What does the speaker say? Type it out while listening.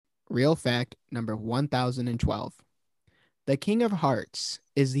Real fact number 1012. The King of Hearts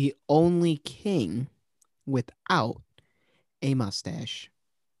is the only king without a mustache.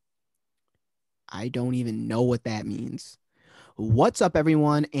 I don't even know what that means. What's up,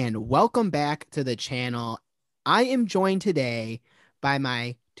 everyone, and welcome back to the channel. I am joined today by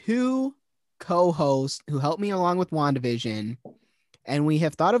my two co-hosts who helped me along with WandaVision, and we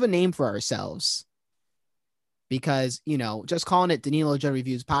have thought of a name for ourselves because, just calling it Danilo Joe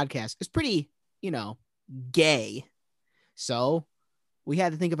Reviews Podcast is pretty, gay. So we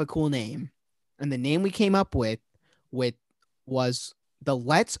had to think of a cool name. And the name we came up with was the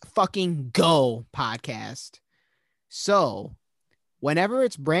Let's Fucking Go podcast. So whenever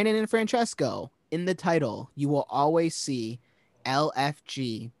it's Brandon and Francesco in the title, you will always see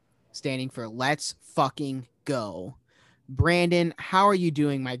LFG standing for Let's Fucking Go. Brandon, how are you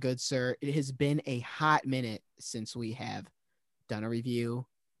doing, my good sir? It has been a hot minute since we have done a review.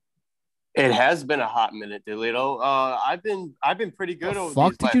 It has been a hot minute, Danilo. I've been pretty good over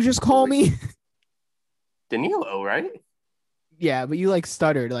Fuck, these did last you just couple call weeks. me? Danilo, right? Yeah, but you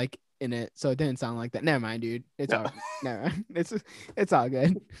stuttered in it, so it didn't sound like that. Never mind, dude. It's all never mind. It's all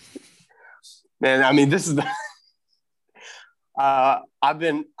good. Man, I mean, this is the I've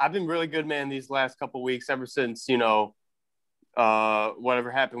been really good, man, these last couple weeks ever since,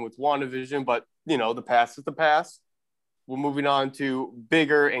 whatever happened with WandaVision, but the past is the past. We're moving on to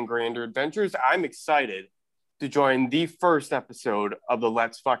bigger and grander adventures. I'm excited to join the first episode of the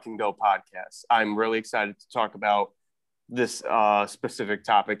Let's Fucking Go podcast. I'm really excited to talk about this specific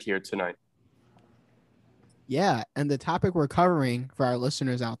topic here tonight. Yeah, and the topic we're covering for our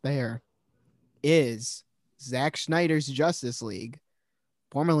listeners out there is Zack Snyder's Justice League,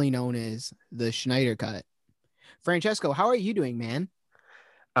 formerly known as the Snyder Cut. Francesco, how are you doing, man?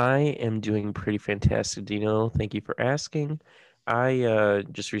 I am doing pretty fantastic, Dino. Thank you for asking. I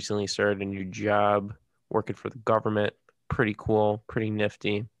just recently started a new job working for the government. Pretty cool, pretty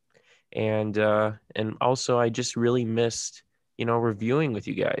nifty. And also I just really missed, reviewing with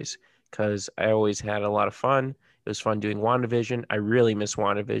you guys because I always had a lot of fun. It was fun doing WandaVision. I really miss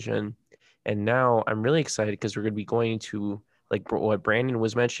WandaVision. And now I'm really excited because we're going to be going to, like what Brandon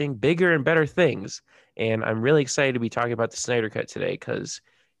was mentioning, bigger and better things. And I'm really excited to be talking about the Snyder Cut today because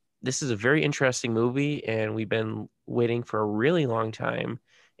this is a very interesting movie, and we've been waiting for a really long time.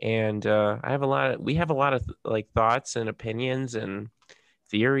 And we have a lot of thoughts and opinions and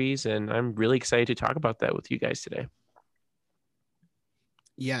theories, and I'm really excited to talk about that with you guys today.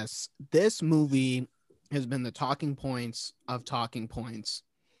 Yes, this movie has been the talking points of talking points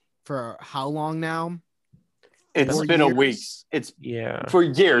for how long now? It's been a week. It's for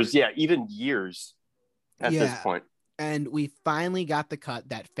years. Yeah, even years at this point. And we finally got the cut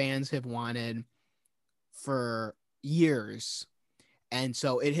that fans have wanted for years. And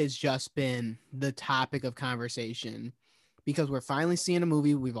so it has just been the topic of conversation because we're finally seeing a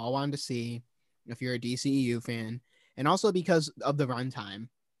movie we've all wanted to see if you're a DCEU fan, and also because of the runtime.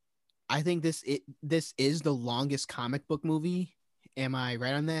 I think this is the longest comic book movie. Am I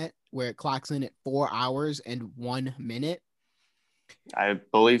right on that? Where it clocks in at 4 hours and 1 minute? I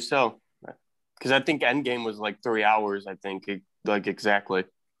believe so. Because I think Endgame was 3 hours, I think, exactly.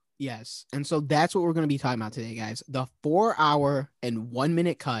 Yes. And so that's what we're going to be talking about today, guys. The 4 hour and 1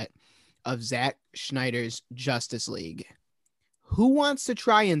 minute cut of Zack Snyder's Justice League. Who wants to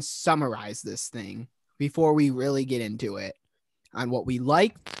try and summarize this thing before we really get into it on what we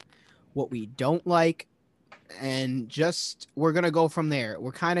like, what we don't like, and just we're going to go from there.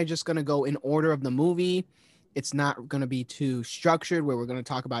 We're kind of just going to go in order of the movie. It's not going to be too structured where we're going to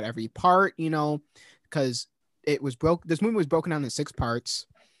talk about every part, because this movie was broken down in 6 parts,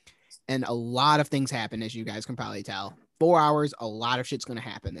 and a lot of things happen, as you guys can probably tell. 4 hours, a lot of shit's going to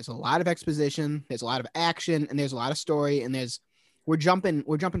happen. There's a lot of exposition, there's a lot of action, and there's a lot of story, and we're jumping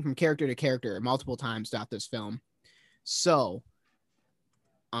from character to character multiple times throughout this film. So,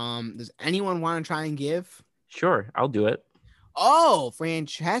 does anyone want to try and give? Sure, I'll do it. Oh,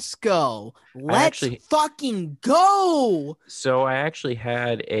 Francesco, let's fucking go. So I actually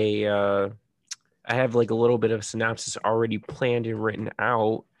had I have a little bit of synopsis already planned and written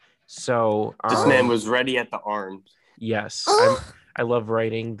out. So this man was ready at the arms. Yes, I love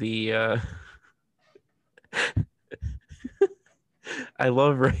writing the. I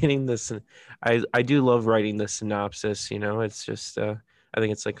love writing this. I do love writing the synopsis. It's just I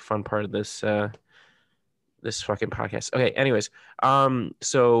think it's a fun part of this. This fucking podcast. Okay, anyways,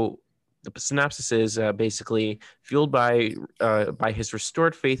 so the synopsis is basically fueled by his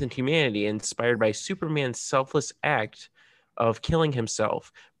restored faith in humanity, inspired by Superman's selfless act of killing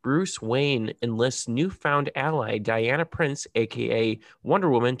himself, Bruce Wayne enlists newfound ally Diana Prince, aka Wonder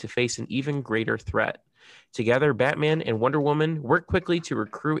Woman, to face an even greater threat. Together, Batman and Wonder Woman work quickly to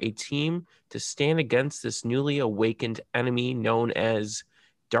recruit a team to stand against this newly awakened enemy known as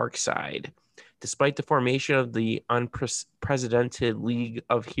Darkseid. Despite the formation of the unprecedented League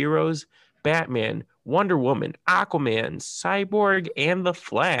of Heroes, Batman, Wonder Woman, Aquaman, Cyborg, and The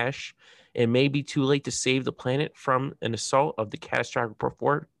Flash, it may be too late to save the planet from an assault of the catastrophic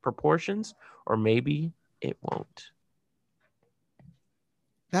proportions, or maybe it won't.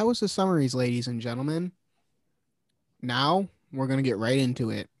 That was the summaries, ladies and gentlemen. Now we're going to get right into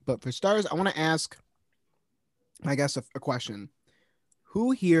it. But for starters, I want to ask, I guess, a question.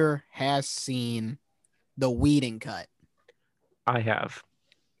 Who here has seen the Whedon cut? I have.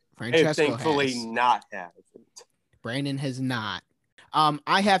 Francesco thankfully has. not have it. Brandon has not.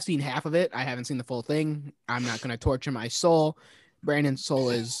 I have seen half of it. I haven't seen the full thing. I'm not going to torture my soul. Brandon's soul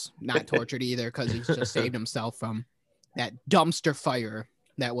is not tortured either because he's just saved himself from that dumpster fire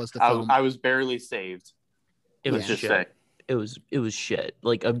that was the film. I was barely saved. It was just shit. say. It was shit.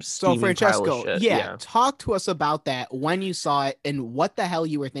 Like a So steaming pile of Francesco, shit. talk to us about that when you saw it and what the hell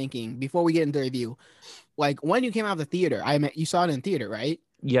you were thinking before we get into the review. Like when you came out of the theater, you saw it in theater, right?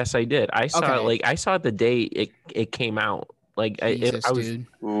 Yes, I did. I saw Okay. it. I saw it the day it came out. Like Jesus, I was dude.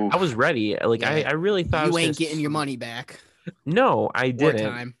 I was ready. Like Yeah. I really thought You ain't getting your money back. No, I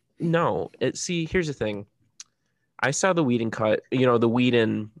didn't. Time. No. See, here's the thing. I saw the Whedon cut. The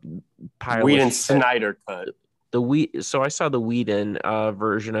Whedon pile. Whedon Snyder cut. So I saw the Whedon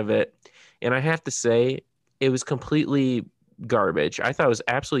version of it, and I have to say it was completely garbage. I thought it was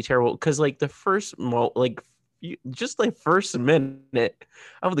absolutely terrible because like the first first minute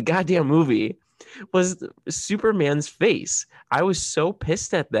of the goddamn movie was Superman's face. I was so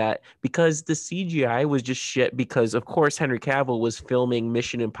pissed at that because the CGI was just shit because of course Henry Cavill was filming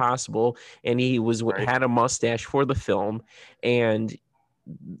Mission Impossible and he had a mustache for the film, and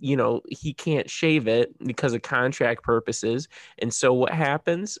he can't shave it because of contract purposes. And so what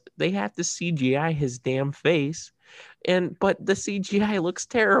happens? They have to CGI his damn face. But the CGI looks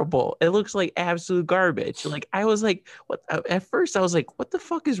terrible. It looks like absolute garbage. Like I was like, what? At first I was like, what the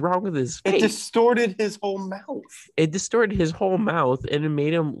fuck is wrong with his face? It distorted his whole mouth. And it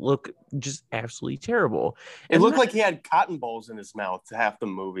made him look just absolutely terrible. It looked like he had cotton balls in his mouth half the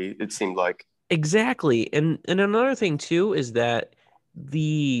movie, it seemed like. Exactly. And another thing too is that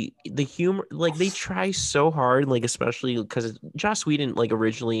the humor, like they try so hard, like especially because Joss Whedon like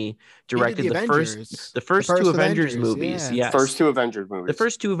originally directed the first two Avengers movies. Yeah. Yes, first two Avengers movies. The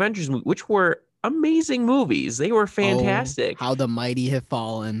first two Avengers movies, which were amazing movies. They were fantastic. Oh, how the mighty have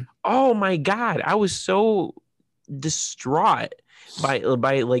fallen. Oh my god, I was so distraught by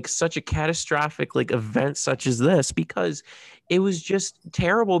like such a catastrophic like event such as this because it was just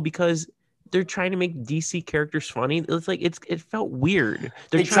terrible because they're trying to make DC characters funny. It's like it felt weird.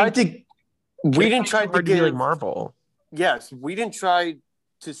 We didn't try to be like Marvel. Yes, we didn't try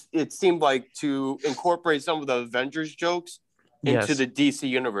to. It seemed like to incorporate some of the Avengers jokes into the DC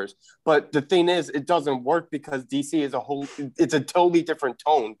universe. But the thing is, it doesn't work because DC is it's a totally different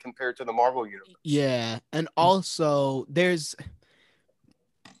tone compared to the Marvel universe. Yeah, and also there's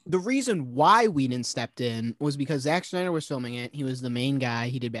the reason why Whedon stepped in was because Zack Snyder was filming it. He was the main guy.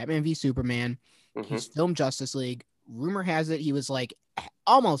 He did Batman v Superman. Mm-hmm. He's filmed Justice League. Rumor has it he was like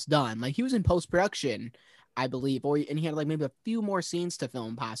almost done. Like he was in post-production, I believe, and he had like maybe a few more scenes to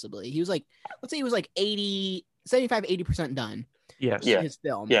film possibly. He was like, let's say he was like 80% done. Yes. In his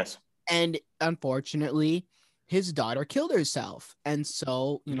film. Yes. And unfortunately, his daughter killed herself. And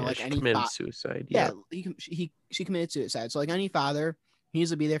so, like any committed suicide. Yeah, she committed suicide. So like any father, he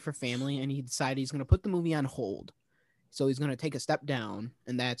needs to be there for family, and he decided he's going to put the movie on hold. So he's going to take a step down,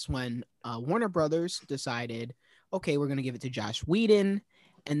 and that's when Warner Brothers decided, okay, we're going to give it to Joss Whedon,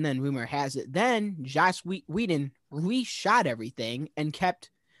 and then rumor has it, then Joss Whedon reshot everything and kept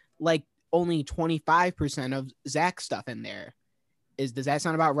like only 25% of Zack's stuff in there. Does that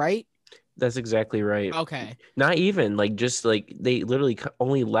sound about right? That's exactly right. Okay. Not even like just like they literally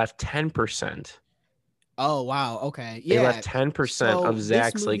only left 10%. Oh wow! Okay, yeah. They left 10% of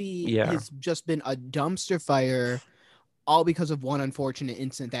Zack's It's just been a dumpster fire, all because of one unfortunate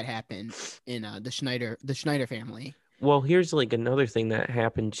incident that happened in the Snyder family. Well, here's like another thing that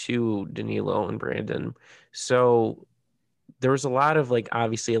happened to Danilo and Brandon. So there was a lot of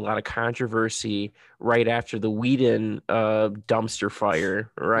obviously a lot of controversy right after the Whedon dumpster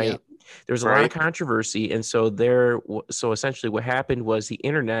fire, right? Yep. There was a lot of controversy. And so essentially what happened was the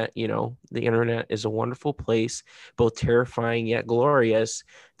internet is a wonderful place, both terrifying yet glorious.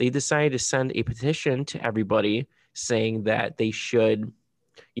 They decided to send a petition to everybody saying that they should,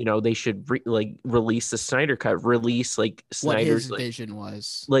 release the Snyder cut, release like What his Snyder's vision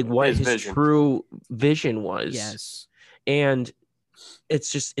was. like what His his vision. true vision was. Yes. And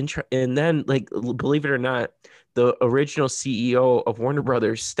it's just and then, like, believe it or not, the original CEO of Warner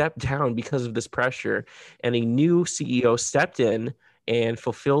Brothers stepped down because of this pressure, and a new CEO stepped in and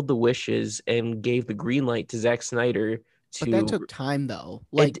fulfilled the wishes and gave the green light to Zack Snyder But that to took time, though.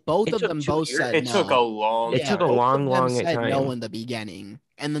 Like, both it of took them 2 both years. said It took a no. long It Yeah, took a time. both of long, them long said no time. in the beginning,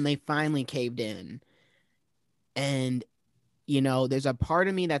 and then they finally caved in. And, there's a part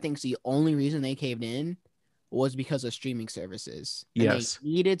of me that thinks the only reason they caved in was because of streaming services. And they Yes,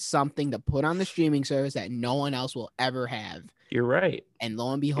 needed something to put on the streaming service that no one else will ever have. you're right. And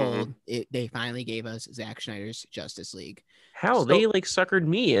lo and behold, they finally gave us Zack Snyder's Justice League. How So, they like suckered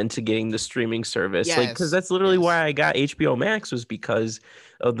me into getting the streaming service, like, because yes, that's literally yes. why I got HBO Max, was because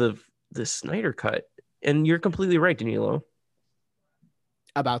of the Snyder cut. And you're completely right, Danilo.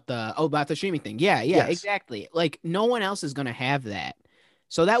 About the streaming thing. Yeah, Yes. exactly. Like, no one else is gonna have that.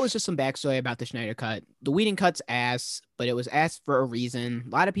 So that was just some backstory about the Schneider cut. The Whedon cut's ass, but it was ass for a reason. A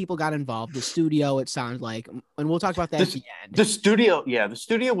lot of people got involved. The studio, it sounds like, and we'll talk about that at the end. The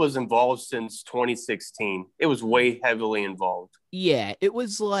studio was involved since 2016. It was way heavily involved. Yeah, it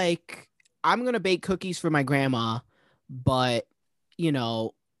was like, I'm gonna bake cookies for my grandma, but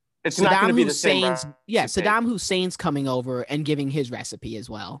It's not going to be the same Hussein's recipe. Saddam Hussein's coming over and giving his recipe as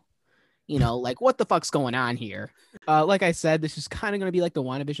well. Like, what the fuck's going on here? Like I said, this is kind of going to be like the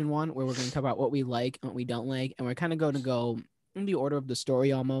WandaVision one, where we're going to talk about what we like and what we don't like, and we're kind of going to go in the order of the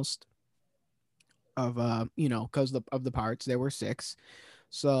story almost. Of because of the parts, there were 6,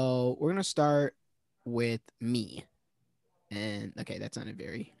 so we're gonna start with me. And okay, that sounded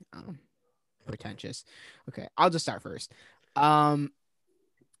very pretentious. Okay, I'll just start first.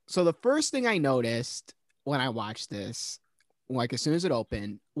 So the first thing I noticed when I watched this, like as soon as it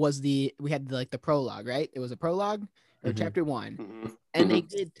opened, was we had like the prologue, right? It was a prologue or chapter 1, and they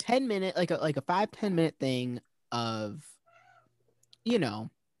did 10-minute, like a 5-10 minute thing of,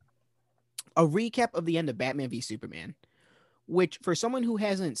 a recap of the end of Batman v Superman, which for someone who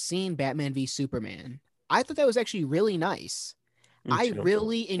hasn't seen Batman v Superman, I thought that was actually really nice. I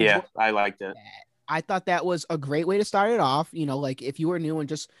really enjoyed. Yeah, I liked it. I thought that was a great way to start it off. Like if you were new and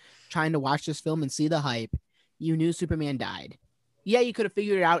just trying to watch this film and see the hype, you knew Superman died. Yeah, you could have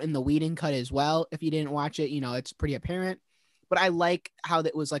figured it out in the Whedon cut as well. If you didn't watch it, it's pretty apparent. But I like how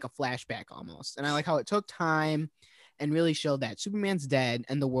that was like a flashback almost. And I like how it took time and really showed that Superman's dead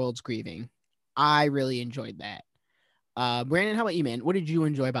and the world's grieving. I really enjoyed that. Brandon, how about you, man? What did you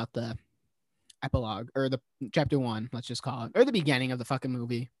enjoy about the epilogue, or the chapter 1, let's just call it, or the beginning of the fucking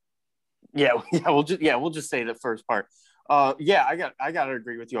movie? We'll just say the first part. I got to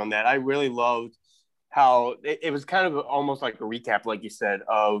agree with you on that. I really loved how it was kind of almost like a recap, like you said,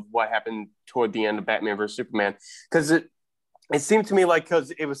 of what happened toward the end of Batman vs Superman, because it seemed to me like,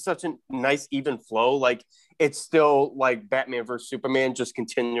 because it was such a nice even flow, like it's still like Batman vs Superman just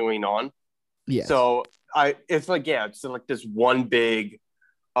continuing on. Yeah. So it's like this one big,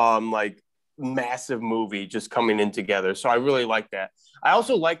 like massive movie just coming in together. So I really like that. I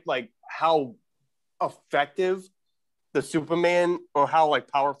also like how effective the Superman, or how like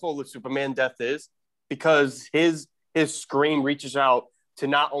powerful the Superman death is, because his scream reaches out to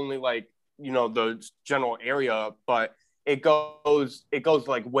not only like the general area, but it goes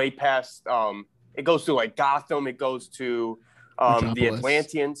like way past. It goes to like Gotham. It goes to the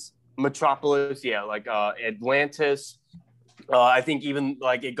Atlanteans. Metropolis, like Atlantis. I think even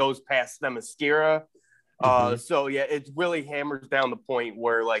like it goes past Themyscira. So yeah, it really hammers down the point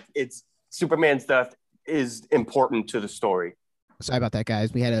where like it's Superman's death is important to the story. Sorry about that,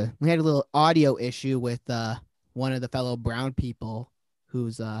 guys. We had a little audio issue with one of the fellow brown people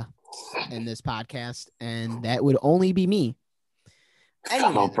who's in this podcast, and that would only be me.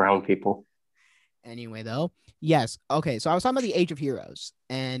 Fellow brown people. Anyway, though, yes. Okay, so I was talking about the Age of Heroes,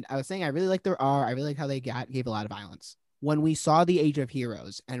 and I was saying I really like I really like how they gave a lot of violence. When we saw the Age of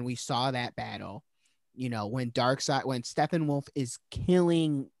Heroes and we saw that battle, when Steppenwolf is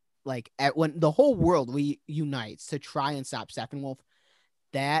killing, like when the whole world unites to try and stop Steppenwolf,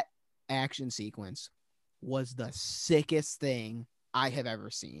 that action sequence was the sickest thing I have ever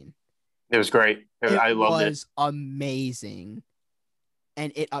seen. It was great. I loved it. It was amazing.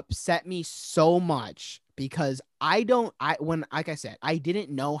 And it upset me so much because like I said, I didn't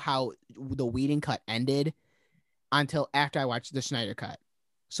know how the Whedon cut ended until after I watched the Snyder cut.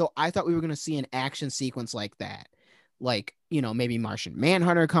 So I thought we were going to see an action sequence like that. Like, maybe Martian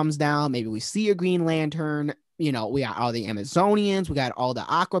Manhunter comes down. Maybe we see a Green Lantern. we got all the Amazonians, we got all the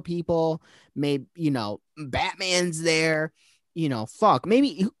Aqua people, maybe, Batman's there, fuck,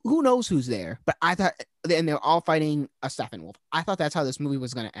 maybe who knows who's there. But I thought, and they're all fighting a Steppenwolf. I thought that's how this movie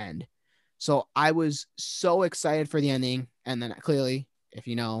was going to end. So I was so excited for the ending. And then clearly, if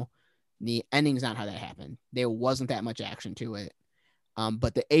you know, the ending's not how that happened. There wasn't that much action to it.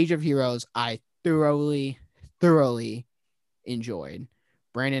 But the Age of Heroes, I thoroughly, thoroughly enjoyed.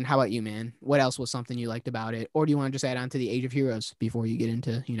 Brandon, how about you, man? What else was something you liked about it? Or do you want to just add on to the Age of Heroes before you get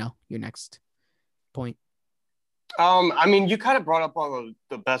into, your next point? I mean, you kind of brought up all of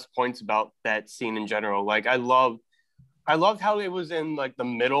the best points about that scene in general. Like, I loved how it was in like the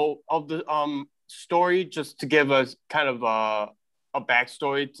middle of the story, just to give us kind of a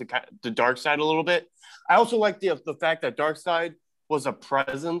backstory to the Darkseid a little bit. I also like the fact that Darkseid was a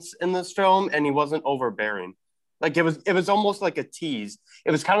presence in this film and he wasn't overbearing. Like it was almost like a tease.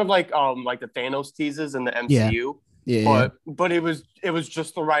 It was kind of like the Thanos teases in the MCU. Yeah. But it was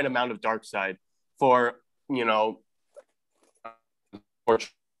just the right amount of Darkseid for, for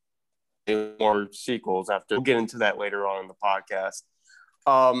more sequels after. We'll get into that later on in the podcast.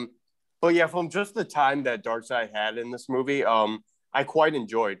 But yeah, from just the time that Darkseid had in this movie, I quite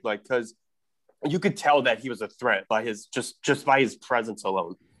enjoyed, like, because you could tell that he was a threat by his just by his presence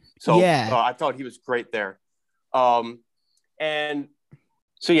alone. So yeah, I thought he was great there. And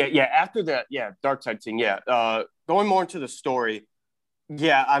so yeah, after that, Darkseid thing, going more into the story,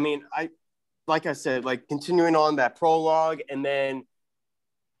 I mean, like I said, like continuing on that prologue, and then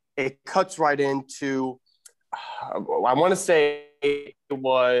it cuts right into, I want to say it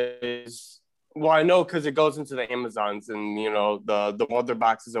was, well, I know because it goes into the Amazons, and the mother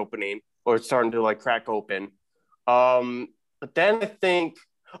box is opening, or it's starting to like crack open. But then I think,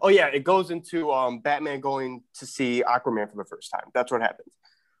 oh yeah, it goes into Batman going to see Aquaman for the first time. That's what happens.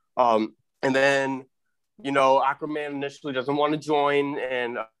 And then, Aquaman initially doesn't want to join,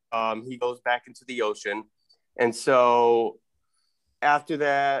 and he goes back into the ocean. And so after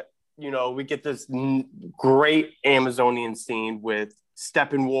that, we get this great Amazonian scene with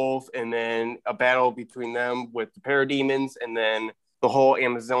Steppenwolf, and then a battle between them with the parademons, and then the whole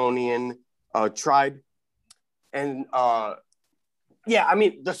Amazonian tribe. And I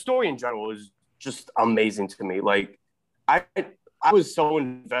mean, the story in general is just amazing to me. Like, I was so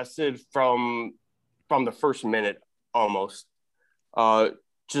invested from the first minute almost.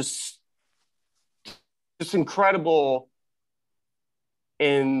 Just incredible.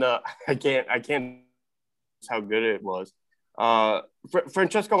 I can't how good it was.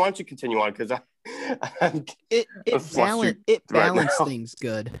 Francesco, why don't you continue on, because it balanced things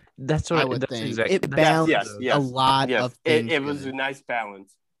good. That's what I would think. Exactly, it balanced a lot of things. It was a nice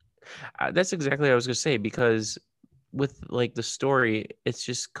balance. That's exactly what I was gonna say, because with like the story, it's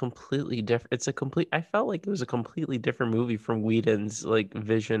just completely different. I felt like it was a completely different movie from Whedon's like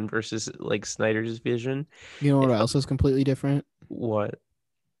vision versus like Snyder's vision. You know what else is completely different? What?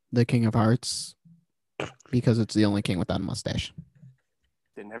 The King of Hearts, because it's the only king without a mustache.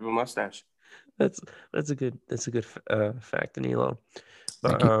 Didn't have a mustache. That's a good fact, Danilo.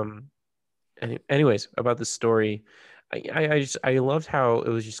 But anyways, about the story, I loved how it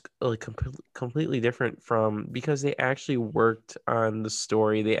was just like completely different from, because they actually worked on the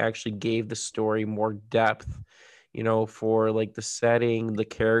story. They actually gave the story more depth, for like the setting, the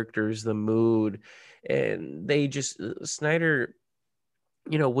characters, the mood, and they just Snyder.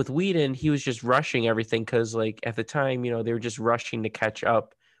 With Whedon, he was just rushing everything because, like, at the time, they were just rushing to catch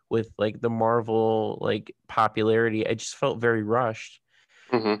up with like the Marvel like popularity. I just felt very rushed.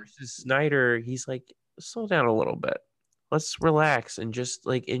 Mm-hmm. Versus Snyder, he's like, slow down a little bit. Let's relax and just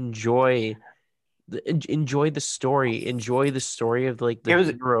like enjoy the story. Enjoy the story of like the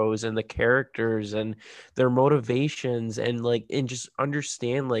heroes and the characters and their motivations, and just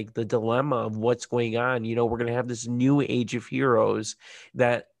understand like the dilemma of what's going on. We're gonna have this new age of heroes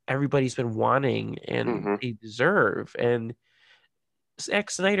that everybody's been wanting and they deserve. And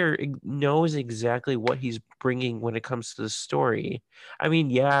Zack Snyder knows exactly what he's bringing when it comes to the story. I mean,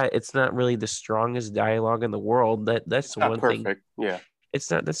 yeah, it's not really the strongest dialogue in the world. That's the one thing. Yeah.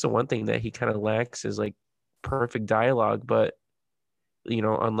 That's the one thing that he kind of lacks, is like perfect dialogue. But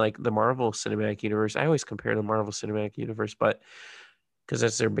unlike the Marvel Cinematic Universe, I always compare the Marvel Cinematic Universe, but because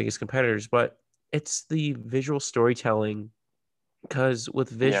that's their biggest competitors. But it's the visual storytelling, because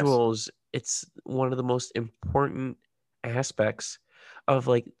with visuals, it's one of the most important aspects of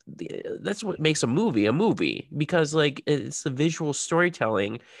that's what makes a movie, because like it's the visual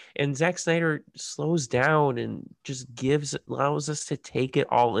storytelling, and Zack Snyder slows down and just allows us to take it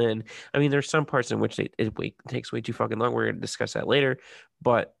all in. I mean, there's some parts in which it takes way too fucking long. We're gonna discuss that later,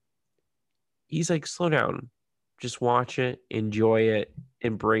 but he's like, slow down, Just watch it, enjoy it,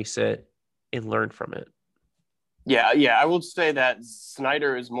 embrace it, and learn from it. Yeah. I would say that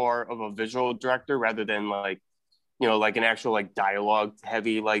Snyder is more of a visual director rather than like, like an actual like dialogue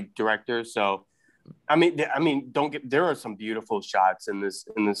heavy like director. So, don't get there are some beautiful shots in this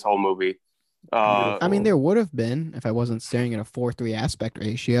whole movie. I mean, Beautiful. there would have been if I wasn't staring at a 4:3 aspect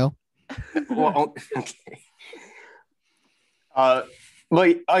ratio. Well, okay. Uh,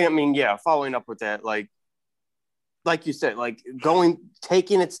 but yeah. Following up with that, like you said, like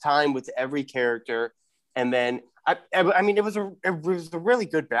taking its time with every character, and then it was a really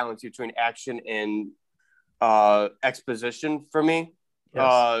good balance between action and exposition for me.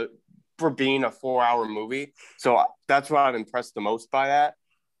 Yes. For being a 4-hour movie, so that's what I'm impressed the most by that.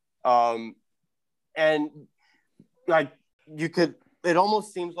 And like it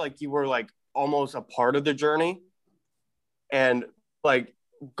almost seems like you were like almost a part of the journey, and like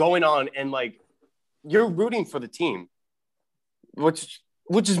going on and like you're rooting for the team, which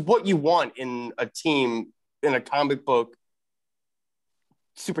is what you want in a team in a comic book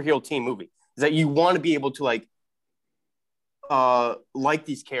superhero team movie. Is that you want to be able to like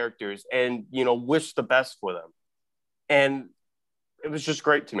these characters and wish the best for them, and it was just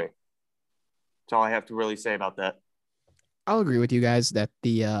great to me. That's all I have to really say about that. I'll agree with you guys that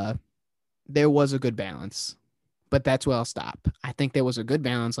there was a good balance, but that's where I'll stop. I think there was a good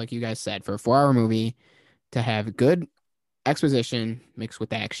balance, like you guys said, for a 4-hour movie to have good exposition mixed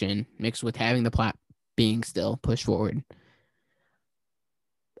with action, mixed with having the plot being still pushed forward.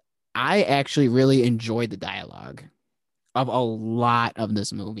 I actually really enjoyed the dialogue of a lot of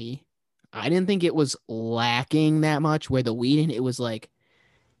this movie. I didn't think it was lacking that much where the Whedon, it was like,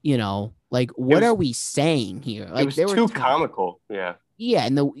 like what are we saying here? It Like was there were too comical. Yeah.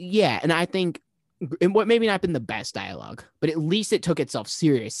 and I think and what maybe not been the best dialogue, but at least it took itself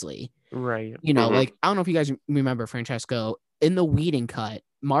seriously. Right. Like I don't know if you guys remember Francesco in the Whedon cut,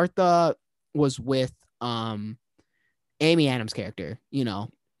 Martha was with Amy Adams' character,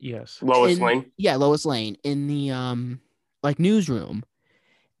 Yes. Lois Lane. Yeah, Lois Lane in the like newsroom.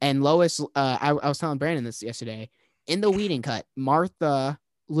 And Lois, I was telling Brandon this yesterday. In the Whedon cut, Martha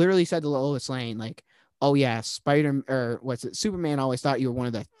literally said to Lois Lane, like, "Oh yeah, Superman always thought you were one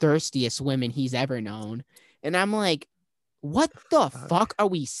of the thirstiest women he's ever known." And I'm like, "What the fuck are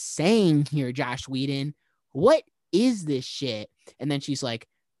we saying here, Josh Whedon? What is this shit?" And then she's like,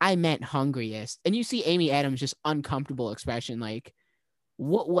 "I meant hungriest." And you see Amy Adams just uncomfortable expression, like,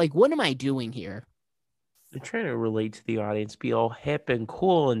 what am I doing here? They're trying to relate to the audience, be all hip and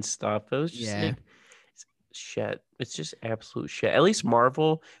cool and stuff. It was just like shit. It's just absolute shit. At least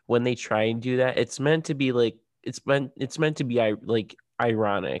Marvel, when they try and do that, it's meant to be like it's meant to be like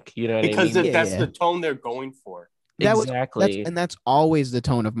ironic. You know what Because I mean? that's the tone they're going for. Exactly. That's always the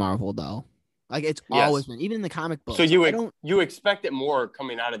tone of Marvel, though. Like it's always been, even in the comic books. So you expect it more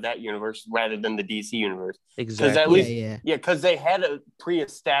coming out of that universe rather than the DC universe. Exactly. Because at least, because they had a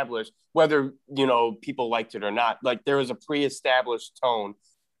pre-established, whether people liked it or not. Like there was a pre-established tone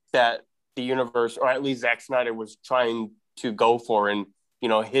that the universe, or at least Zack Snyder, was trying to go for in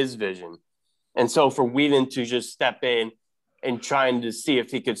his vision. And so for Whedon to just step in and trying to see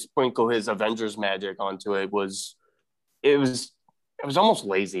if he could sprinkle his Avengers magic onto it was almost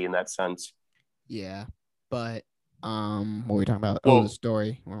lazy in that sense. Yeah, but what were we talking about? Well, the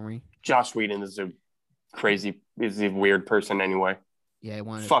story, weren't we? Josh Whedon is a weird person anyway. Yeah, he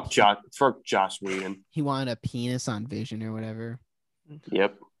wanted fuck Josh Whedon. He wanted a penis on Vision or whatever.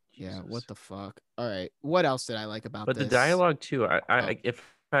 Yep. Yeah, what the fuck? All right, what else did I like about this? But the dialogue too. If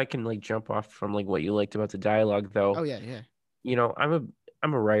I can like jump off from like what you liked about the dialogue though. Oh yeah.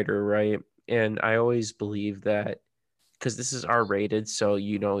 I'm a writer, right? And I always believe that because this is R-rated, so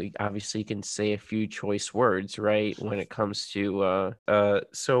obviously you can say a few choice words, right? When it comes to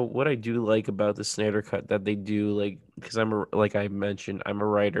so what I do like about the Snyder Cut that they do, like, because like I mentioned, I'm a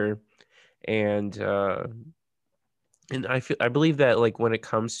writer, and I believe that like when it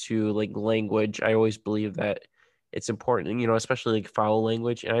comes to like language, I always believe that it's important, especially like foul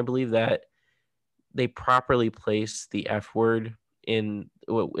language, and I believe that they properly place the F word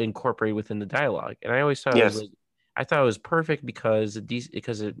incorporated within the dialogue, and I always thought it was like. I thought it was perfect because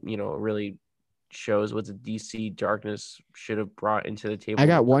it really shows what the DC darkness should have brought into the table. I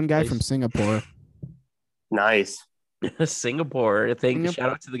got one guy from Singapore. Nice. Singapore. Shout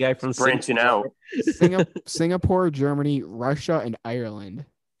out to the guy from branching Singapore. out. Singapore, Germany, Russia, and Ireland.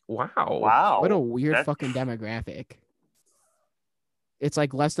 Wow. What a weird fucking demographic. It's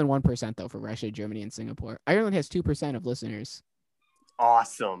like less than 1% though for Russia, Germany, and Singapore. Ireland has 2% of listeners.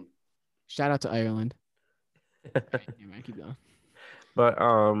 Awesome. Shout out to Ireland. Right, keep going. But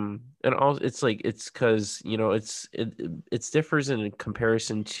and also it's like it's because it's differs in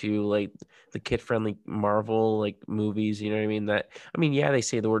comparison to like the kid friendly Marvel like movies. You know what I mean? Yeah, they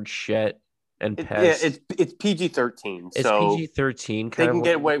say the word shit and Yeah, piss. it's PG-13, It's so PG-13 they kind of can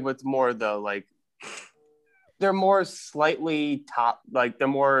get language. away with more of the like. They're more slightly top, like they're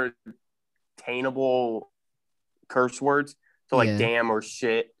more attainable curse words. So like Yeah. damn or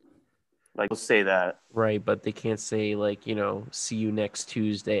shit. Like we'll say that. Right, but they can't say like, see you next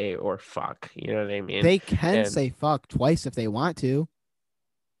Tuesday or fuck. You know what I mean? They can And say fuck twice if they want to.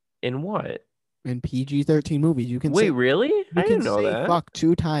 in what? In PG-13 movies, Wait, really? I you can didn't know say that. fuck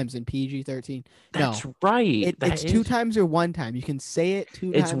 2 times in PG-13. That's No, right. That it's two is times or 1 time. You can say it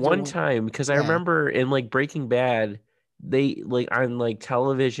two It's times or one one. time because I Yeah, remember in like Breaking Bad, they like on like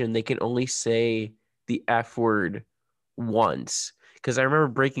television, they can only say the F word once. Because I remember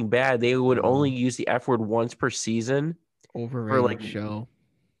Breaking Bad, they would only no, use the F word once per season for like, overrated show.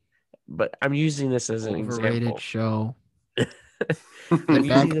 but I'm using this as an Overrated example. show. I'm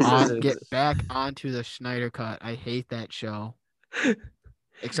using this as an Get back onto the Snyder cut. I hate that show,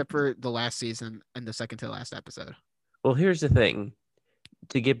 except for the last season and the second to last episode. well, here's the thing.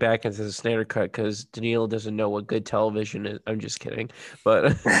 To get back into the Snyder cut, because Daniil doesn't know what good television is. I'm just kidding,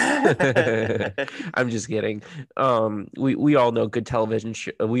 but I'm just kidding. We all know good television.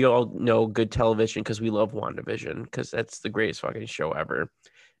 We all know good television because we love WandaVision because that's the greatest fucking show ever.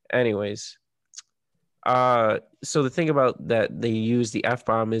 Anyways, so the thing about that they use the F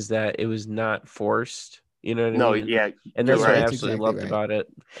bomb is that it was not forced. You know what I No, mean? yeah, And you're that's what Yeah, I right. that's absolutely exactly loved right. about it.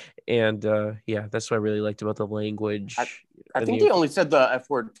 And yeah, that's what I really liked about the I, language I and think the they only said the F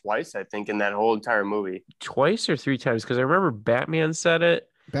word twice, I think, in that whole entire movie. twice or three times because I remember Batman said it.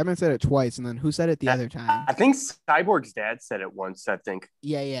 Batman said it twice, and then who said it the I, other time? I think Cyborg's dad said it once, I think.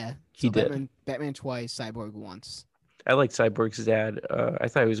 Yeah, yeah. He So did. Batman twice, Cyborg once. I liked Cyborg's dad. I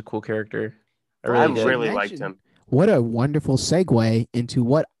thought he was a cool character. I I really Funny you should did. really liked mention. him. What a wonderful segue into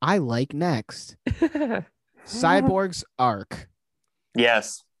what I like next. Cyborg's arc.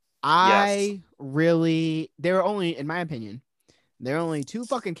 Yes. Yes. I really, there are only, in my opinion, there are only two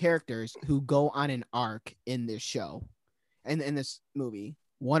fucking characters who go on an arc in this show and in this movie.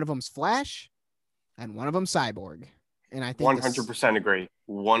 One of them's Flash and one of them's Cyborg. And I think this, 100% agree.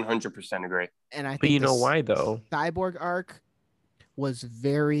 100% agree. and I But think you know this why though? Cyborg arc was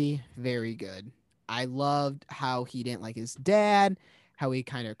very, very good. I loved how he didn't like his dad, how he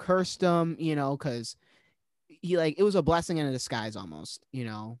kind of cursed him, because he like it was a blessing in a disguise almost.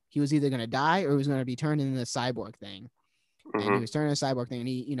 He was either gonna die or he was gonna be turned into the cyborg thing, and he Hmm. was turned into a cyborg thing, and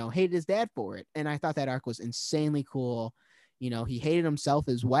he hated his dad for it. And I thought that arc was insanely cool. He hated himself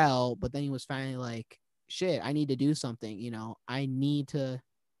as well, but then he was finally like, shit, I need to do something. I need to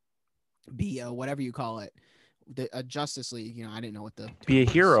be a whatever you call it, a Justice League. I didn't know what the Be term a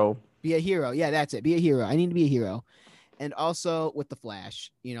was. hero. Be a hero. Yeah, that's it. Be a hero. I need to be a hero. And also with the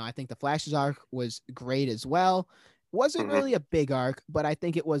Flash, I think the Flash's arc was great as well. Wasn't Hmm. really a big arc, but I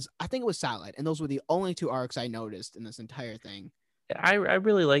think it was solid. And those were the only two arcs I noticed in this entire thing. I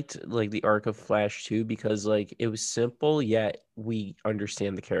really liked like the arc of Flash too because like it was simple yet we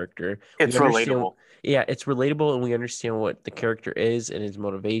understand the character. We It's understand relatable. yeah, it's relatable and we understand what the character is and his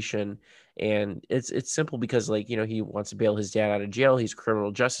motivation. And it's simple because like, he wants to bail his dad out of jail. He's a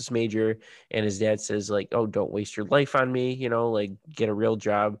criminal justice major and his dad says like, "Oh, don't waste your life on me, like get a real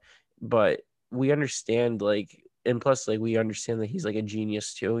job." But we understand like and plus like we understand that he's like a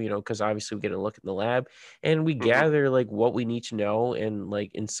genius too, because obviously we get a look in the lab and we Hmm. gather like what we need to know and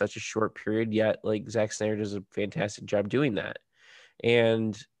like in such a short period yet like Zack Snyder does a fantastic job doing that.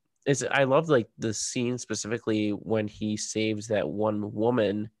 And I love like the scene specifically when he saves that one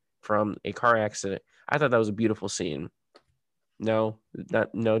woman from a car accident. I thought that was a beautiful scene. No,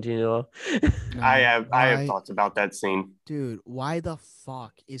 not no, do you know? No, I have why, thoughts about that scene. dude? Why the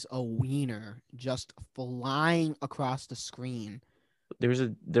fuck is a wiener just flying across the screen? There was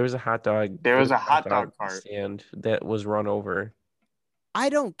a hot dog There there was was a a hot hot dog dog cart. stand that was run over. I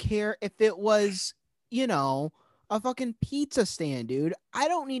don't care if it was, a fucking pizza stand, dude. I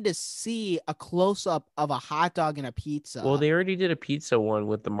don't need to see a close up of a hot dog and a Well, pizza. they already did a pizza one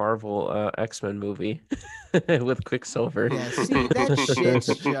with the Marvel X-Men movie with Quicksilver. Yeah, see, that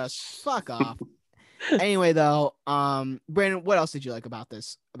shit's just fuck off. Anyway, though, Brandon, what else did you like about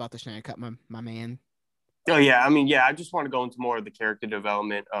the Schneider Cut, my man? Oh yeah, I mean, yeah, I just want to go into more of the character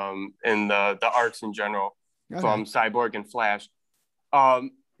development, and the arcs in general Okay. from Cyborg and Flash.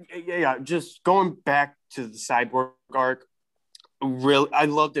 Um, yeah, just going back to the Cyborg arc, really, I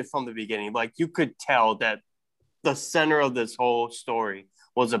loved it from the beginning. Like you could tell that the center of this whole story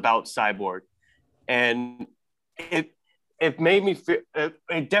was about Cyborg, and it it made me feel.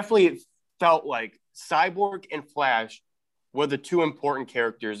 It definitely felt like Cyborg and Flash were the two important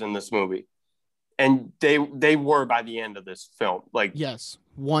characters in this movie, and they were by the end of this film. Like, Yes,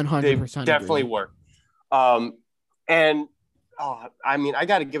 they 100% definitely agree. were. And I mean, I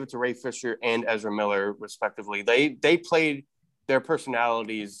got to give it to Ray Fisher and Ezra Miller, respectively. They played their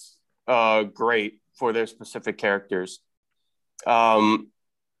personalities great for their specific characters. Francesco,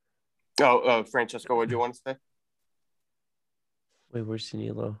 what do you want to say? Wait, where's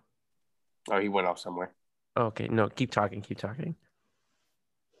Danilo? Oh, he went off somewhere. Okay, no, keep talking, keep talking.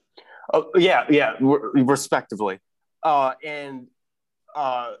 Oh, yeah, respectively. And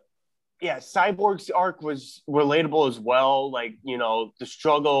yeah, Cyborg's arc was relatable as well. Like, the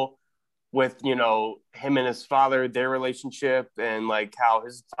struggle with, him and his father, their relationship, and like how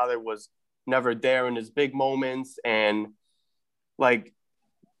his father was never there in his big moments, and like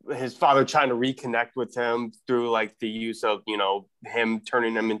his father trying to reconnect with him through like the use of, him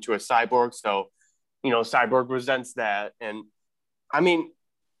turning him into a cyborg. So, Cyborg resents that. And I mean,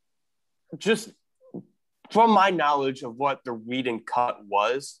 just from my knowledge of what the Whedon cut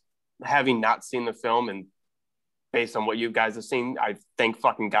was, having not seen the film and based on what you guys have seen, I thank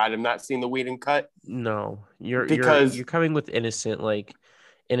fucking God I've not seen the Whedon cut. No, you're Because you're coming with innocent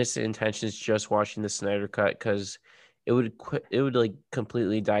intentions just watching the Snyder cut, because it would like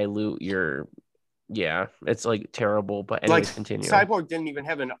completely dilute your. Yeah, it's like terrible. But like anyways, continue. Cyborg didn't even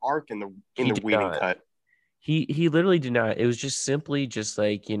have an arc in the He did Whedon not. cut. He literally did not. It was just simply just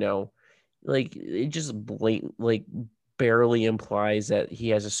like, like it just blatant, like barely implies that he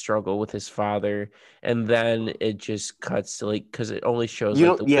has a struggle with his father, and then it just cuts to like, because it only shows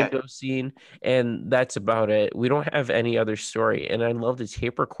like the window scene, and that's about it. We don't have any other story. And I love the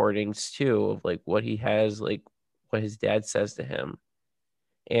tape recordings too of like what he has, like what his dad says to him.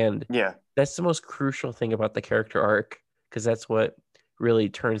 And yeah, that's the most crucial thing about the character arc, because that's what really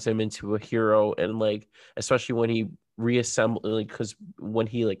turns him into a hero. And like, especially when he reassembles, like, because when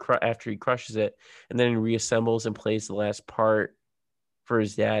he like after he crushes it and then reassembles and plays the last part for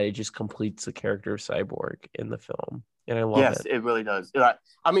his dad, it just completes the character of Cyborg in the film. And I love it. It really does.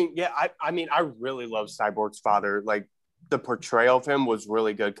 I mean, yeah, I mean, I really love Cyborg's father. Like, the portrayal of him was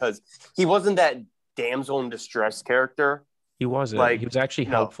really good because he wasn't that damsel in distress character. He wasn't. Like, he was actually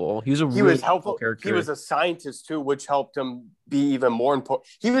helpful. He was helpful character. He was a scientist too, which helped him be even more important.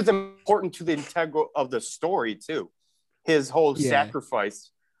 He was important to the integral of the story too. His whole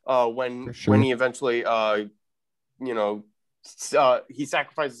sacrifice when he eventually he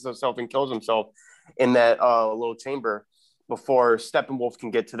sacrifices himself and kills himself in that little chamber before Steppenwolf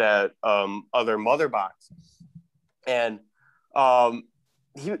can get to that other mother box. And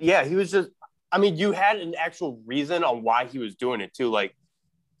he was just, I mean, you had an actual reason on why he was doing it too. Like,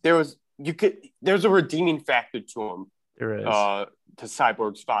 there's a redeeming factor to him. There is. To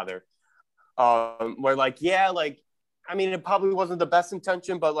Cyborg's father. Where like, yeah, like, I mean, it probably wasn't the best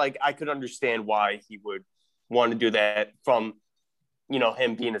intention, but like, I could understand why he would want to do that from,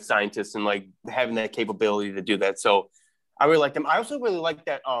 him being a scientist and like having that capability to do that. So I really liked him. I also really liked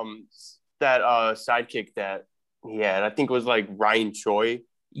that sidekick that he had. I think it was like Ryan Choi.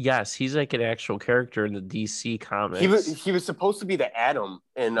 Yes, he's like an actual character in the DC comics. He was supposed to be the Atom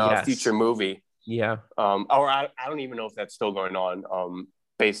in a future movie. Yeah. Or I don't even know if that's still going on,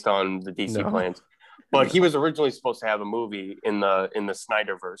 based on the DC plans. But he was originally supposed to have a movie in the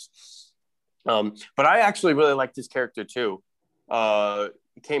Snyderverse. But I actually really liked his character too.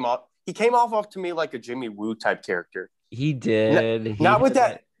 He came off to me like a Jimmy Woo type character. He did. Not with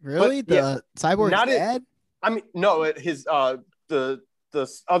that. Really? The Cyborg's dad? I mean, no, his the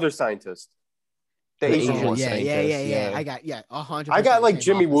other scientist. The Asian one. Yeah. I got 100%. I got like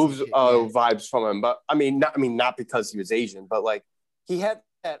Jimmy Woo's vibes from him, but I mean not because he was Asian, but like he had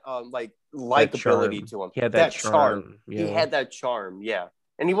that like likability to him. He had that charm. Yeah. He had that charm, yeah.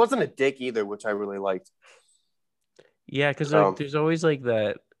 And he wasn't a dick either, which I really liked. Yeah, because like, there's always like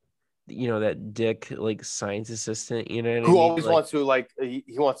that, that dick like science assistant, who always wants to like he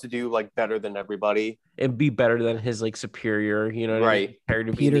wants to do like better than everybody and be better than his like superior, right? Compared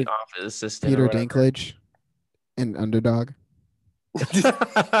to being the office assistant. Peter Dinklage, and Underdog.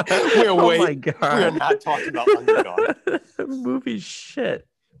 My God. We are not talking about Underdog. Movie shit.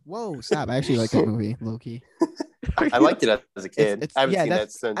 Whoa, stop! I actually like that movie, low-key. I liked it as a kid. I haven't seen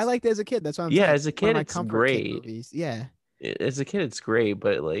that since. I liked it as a kid. That's why I'm saying. As a kid, it's great. Yeah. As a kid, it's great,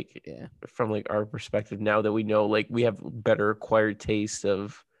 but like, from like our perspective now that we know, like we have better acquired taste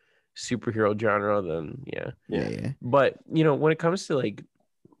of superhero genre than yeah. But when it comes to like,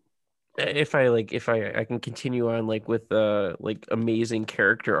 if I can continue on like with like amazing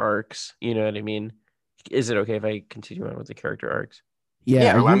character arcs, you know what I mean? Is it okay if I continue on with the character arcs? Yeah,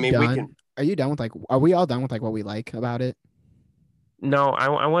 Yeah, are I you mean, we can. done? Are you done with like? Are we all done with like what we like about it? No,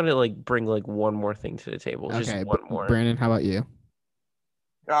 I want to like bring like one more thing to the table, just Okay, one more. Brandon, how about you?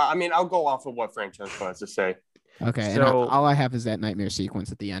 I mean, I'll go off of what Francesco has to say. Okay, and So all I have is that nightmare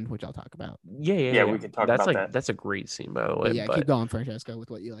sequence at the end, which I'll talk about. yeah. We can talk That's about like that. that's a great scene, by the way. But yeah, keep But going, Francesco,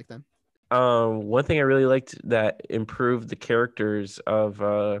 with what you like then. one thing I really liked that improved the characters of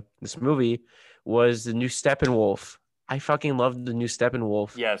this movie was the new Steppenwolf. I fucking loved the new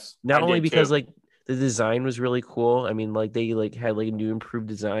Steppenwolf. Yes, Not I only did because too. like the design was really cool. I mean, like they like had like a new improved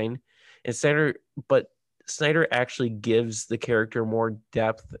design. And Snyder actually gives the character more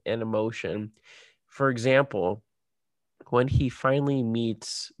depth and emotion. For example, when he finally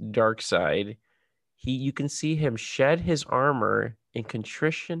meets Darkseid, you can see him shed his armor in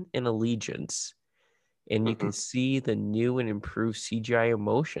contrition and allegiance, and you can Hmm. see the new and improved CGI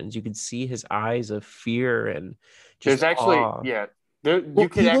emotions. You can see his eyes of fear and just There's actually, awe. yeah, there Well, you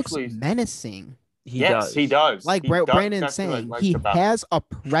could he looks actually. menacing. He Yes, he does. does. Like He does. Brandon's That's what I saying, liked he about him. has a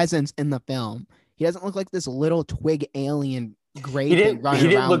presence in the film. He doesn't look like this little twig alien gray He thing didn't. running He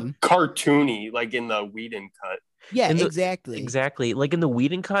didn't around. look cartoony like in the Whedon cut. Yeah, In the exactly. exactly like in the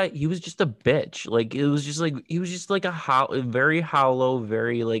Whedon cut, he was just a bitch. Like it was just like he was just like a very hollow,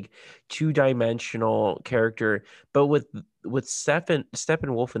 very like two-dimensional character. But with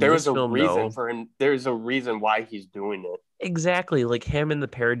Steppenwolf in There this was a film, reason though, for him. There's a reason why he's doing it. exactly like him and the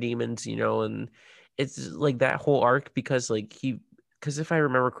parademons, and it's like that whole arc because because if I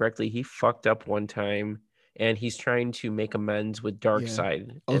remember correctly, he fucked up one time and he's trying to make amends with Yeah.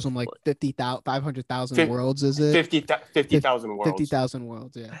 Darkseid. Owes him like 50,000, 500,000 Fif- worlds, is it? 50,000 worlds. 50,000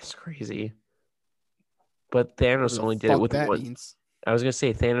 worlds, yeah. That's crazy. But Whatever Thanos the only did it fuck with that one. means. I was gonna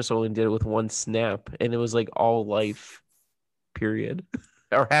say Thanos only did it with one snap, and it was like all life, period,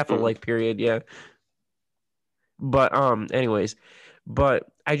 or half a Mhm. life period. Yeah. But anyways, but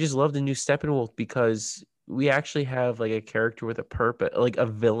I just love the new Steppenwolf because we actually have like a character with a purpose, like a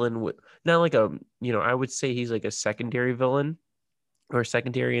villain with not like I would say he's like a secondary villain or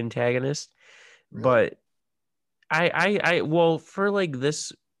secondary antagonist, Really? but well for like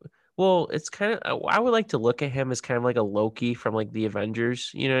this. Well, it's kind of I would like to look at him as kind of like a Loki from like the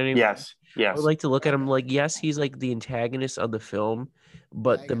Avengers. You know what I mean? Yes, I would yes. like to look at him Okay. like, yes, he's like the antagonist of the film, Yeah, I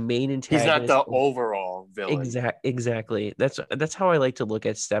but the got you. main He's not antagonist the overall villain. exactly. That's how I like to look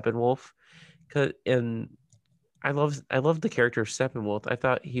at Steppenwolf. And I love the character of Steppenwolf. I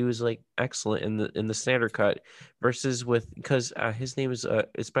thought he was like excellent in the Snyder cut versus with because his name is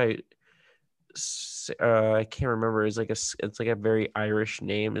it's by I can't remember. It's like a very Irish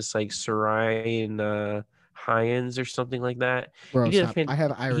name. It's like Sarayan Hyans or something like that. He Bro, did a stop. fan. I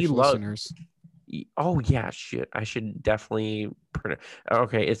have He Irish loved. listeners. Oh yeah, shit. I should definitely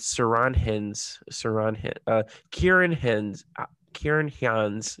Okay, it's Saran Hins. Kieran Hins. Kieran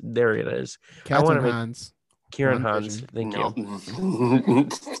Hans. There it is. I want Captain to make Hans. Kieran One Hans. vision. Thank No. you.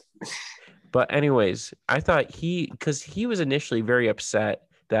 But anyways, I thought because he was initially very upset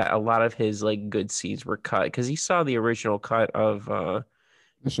that a lot of his like good scenes were cut because he saw the original cut The of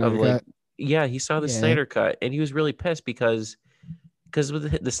Snyder like Cut. yeah, he saw the Yeah. Snyder cut and he was really pissed because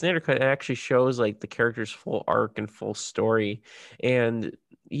with the Snyder cut it actually shows like the character's full arc and full story, and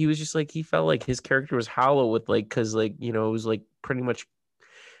he was just like he felt like his character was hollow with like because like it was like pretty much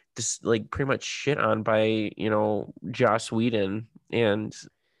just like pretty much shit on by Joss Whedon, and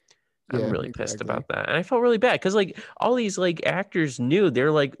I'm Yeah, really pissed exactly. about that. And I felt really bad because like all these like actors knew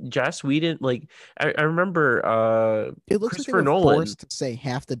they're like Joss Whedon. Like I remember It looks like they Christopher were Nolan. forced to say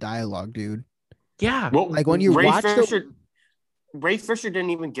half the dialogue, dude. Yeah. Well, Like when you watch the Ray Fisher didn't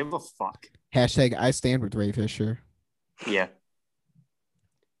even give a fuck. hashtag I stand with Ray Fisher. Yeah,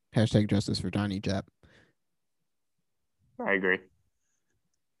 Hashtag justice for Johnny Depp. I agree.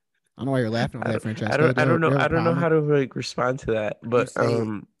 I don't know why you're laughing over I that, don't, I Francesco. don't I don't Do know you have I a don't know problem? how to like respond to that. You But say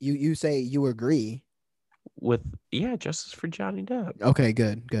you say you agree. with yeah, justice for Johnny Depp. Okay,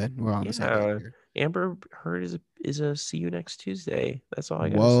 good, good. We're on the same page Yeah. here. Amber Heard is a see you next Tuesday. That's all I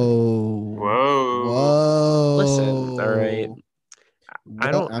gotta say. Whoa. Whoa. Listen, all right. Whoa. I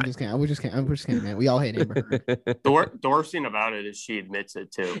What? don't I'm just kidding. I'm just kidding, man. We all hate Amber Heard. The worst thing about it is she admits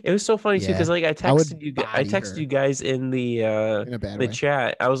it too. It was so funny too Yeah. because like I would I body texted her you guys in in a bad the way.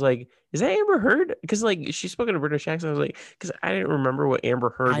 chat. I was like, "Is that Amber Heard?" Because like she spoke in a British accent. I was like, because I didn't remember what Amber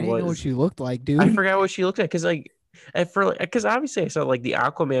Heard I didn't know what was. she looked like, I dude. forgot what she looked like because like because obviously I saw like the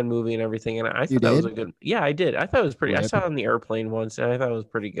Aquaman movie and everything, and I You thought that was a did? good. Yeah, I did. I thought it was pretty. I Rip. saw it on the airplane once, and I thought it was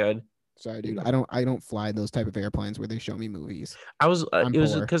pretty good. Sorry, dude. I don't fly those type of airplanes where they show me movies. I was I'm it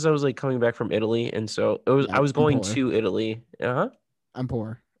was poor. because I was like coming back from Italy, and so I Yeah, was I'm going poor. to Italy. Uh huh. I'm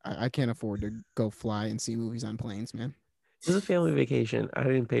poor. I can't afford to go fly and see movies on planes, man. This is a family vacation. I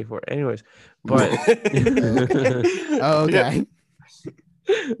didn't pay for it. Anyways, but Okay.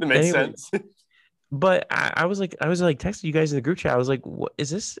 That makes Anyways, sense. but I was like texting you guys in the group chat. I was like, "What is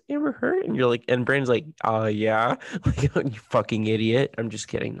this Amber Heard?" And you're like, and Brandon's like, yeah." Like, you fucking idiot. I'm just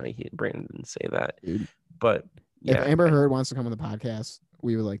kidding. No, Brandon didn't say that. Dude. But If yeah, Amber Heard wants to come on the podcast,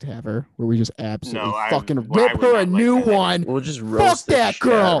 we would like to have her. Where we just absolutely fucking I rip would her not a like new that. one. we'll just Fuck roast the that shit out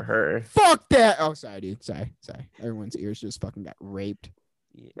girl. of her. Fuck that. Oh, sorry, dude. Sorry. Everyone's ears just fucking got raped.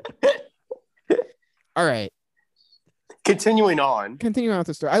 Yeah. All right. Continuing on with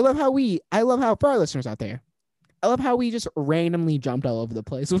the story. I love how for our listeners out there, I love how we just randomly jumped all over the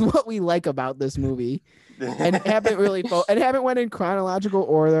place with what we like about this movie and haven't really haven't went in chronological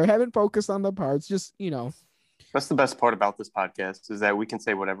order, haven't focused on the parts, just, That's the best part about this podcast is that we can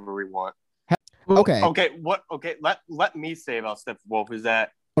say whatever we want. Okay. Okay. Let me say about Steppenwolf is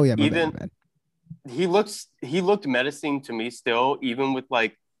that Oh yeah, my even bad. he looked menacing to me still, even with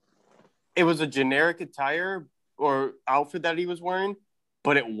like it was a generic attire or outfit that he was wearing,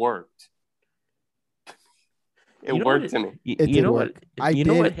 but it worked. It worked to me. You know what? You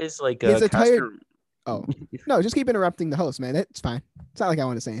know what his like his attire. costume. Oh no, just keep interrupting the host, man. It's fine. It's not like I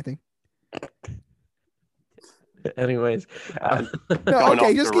want to say anything. Anyways, no,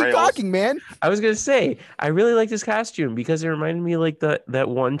 okay, just keep talking, man. I was gonna say I really like this costume because it reminded me like that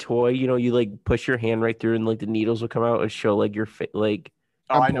one toy. You like push your hand right through and like the needles will come out and show like your like.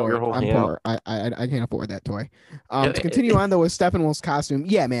 Oh, I know your whole I'm hand. poor. I can't afford that toy. To continue on though with Steppenwolf's costume,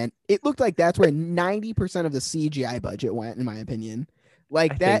 yeah, man, it looked like that's where 90% of the CGI budget went, in my opinion.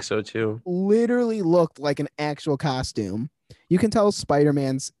 Like I that, think so too. Literally looked like an actual costume. You can tell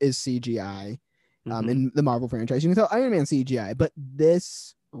Spider-Man's is CGI. In the Marvel franchise, you can tell Iron Man CGI, but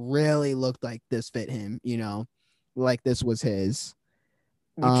this really looked like this fit him. Like this was his.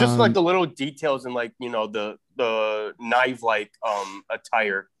 Just like the little details in like the knife like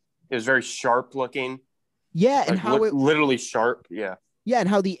attire. It was very sharp looking. Yeah, like, and how it literally sharp. Yeah. Yeah, and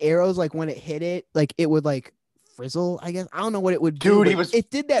how the arrows, like when it hit it, like it would like frizzle. I guess I don't know what it would do. Dude, it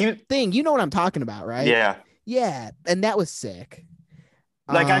did that thing. You know what I'm talking about, right? Yeah. Yeah, and that was sick.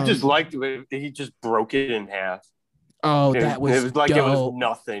 Like I just liked it. He just broke it in half. Oh, that was. It was like dope. it was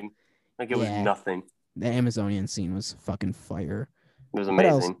nothing. Like it was nothing. The Amazonian scene was fucking fire. It was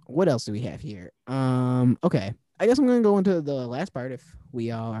amazing. What else do we have here? Okay. I guess I'm gonna go into the last part if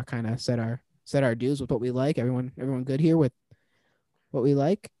we all are kind of set our dues with what we like. Everyone good here with what we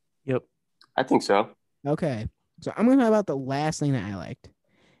like? Yep. I think so. Okay. So I'm gonna talk about the last thing that I liked.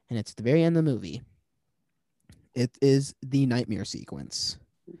 And it's at the very end of the movie. It is the nightmare sequence.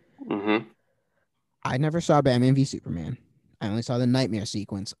 Mm-hmm. I never saw Batman v Superman. I only saw the nightmare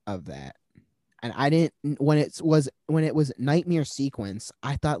sequence of that. And I didn't when it was nightmare sequence,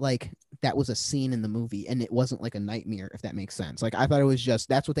 I thought like that was a scene in the movie and it wasn't like a nightmare, if that makes sense. Like I thought it was just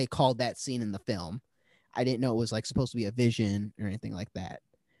that's what they called that scene in the film. I didn't know it was like supposed to be a vision or anything like that.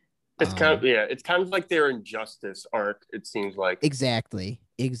 It's it's kind of like their Injustice arc, it seems like. Exactly.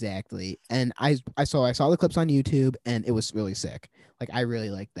 And I saw the clips on YouTube and it was really sick. Like I really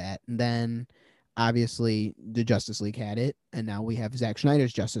liked that. And then obviously the Justice League had it, and now we have Zack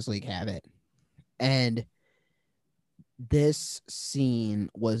Snyder's Justice League have it. And this scene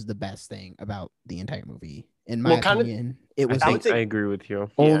was the best thing about the entire movie. In my opinion, it was I agree with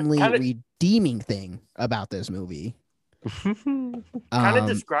you. Only redeeming thing about this movie. Kind of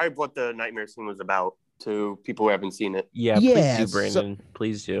describe what the nightmare scene was about to people who haven't seen it. Yeah, please do, Brandon.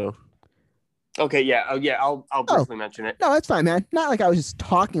 Please do. Okay, yeah. I'll briefly mention it. No, that's fine, man. Not like I was just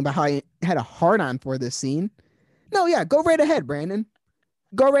talking about how I had a hard on for this scene. No, yeah, go right ahead, Brandon.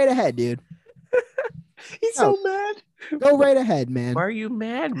 Go right ahead, dude. He's so mad. Go right ahead, man. Why are you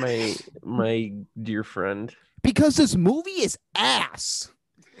mad, my dear friend? Because this movie is ass.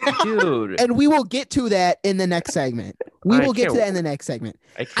 Dude. And we will get to that in the next segment. I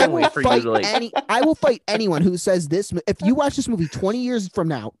will fight anyone who says this. If you watch this movie 20 years from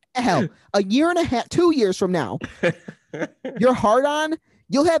now, hell, a year and a half, 2 years from now, you're hard on,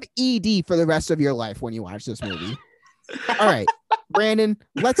 you'll have ED for the rest of your life when you watch this movie. All right, Brandon,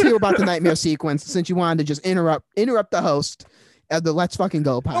 let's hear about the nightmare sequence since you wanted to just interrupt the host of the Let's Fucking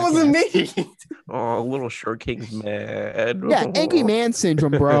Go podcast. That wasn't me. Oh, little shortcakes mad. Yeah, angry man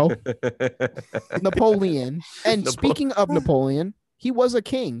syndrome, bro. Napoleon. And speaking of Napoleon, he was a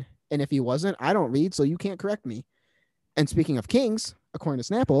king. And if he wasn't, I don't read, so you can't correct me. And speaking of kings, according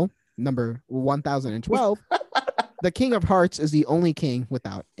to Snapple, number 1012, the King of Hearts is the only king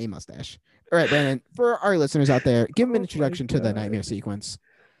without a mustache. All right, Brandon, for our listeners out there, give them an introduction to the nightmare sequence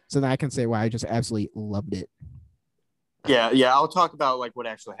so that I can say why I just absolutely loved it. Yeah. I'll talk about like what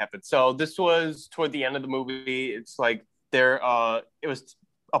actually happened. So this was toward the end of the movie. It's like it was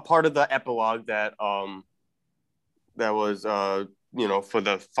a part of the epilogue that was for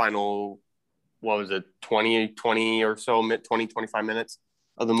the final, what was it, 20 or so, 25 minutes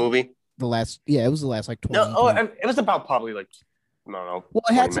of the movie. It was the last like 20. It was about probably like, I don't know. Well,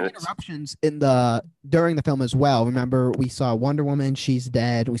 it had 20 some minutes. interruptions during the film as well. Remember, we saw Wonder Woman, she's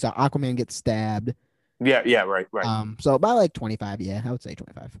dead. We saw Aquaman get stabbed. Yeah, right. So about like 25, yeah, I would say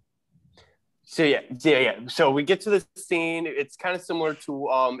 25. So yeah. So we get to this scene. It's kind of similar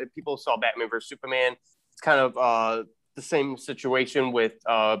to if people saw Batman vs Superman. It's kind of the same situation with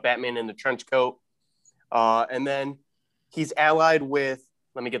Batman in the trench coat, and then he's allied with.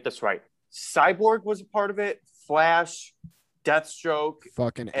 Let me get this right. Cyborg was a part of it. Flash, Deathstroke,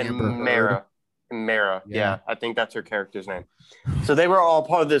 Fucking and Amber Heard. Mara. Yeah. Yeah, I think that's her character's name. So they were all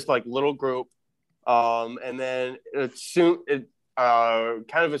part of this like little group, and then it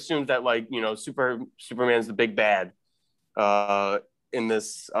kind of assumes that like Superman's the big bad in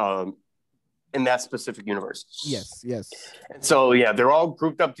this in that specific universe. Yes. And so yeah, they're all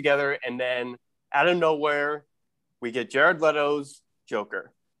grouped up together, and then out of nowhere, we get Jared Leto's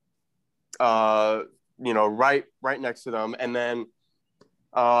Joker. Right next to them, and then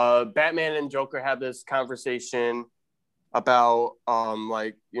Batman and Joker have this conversation about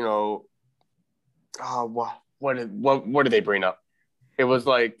what did they bring up? It was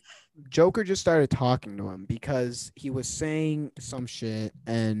like Joker just started talking to him because he was saying some shit,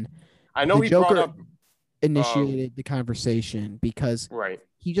 and I know Joker brought up initiated the conversation because right.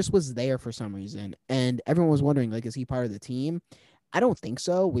 He just was there for some reason, and everyone was wondering, like, is he part of the team? I don't think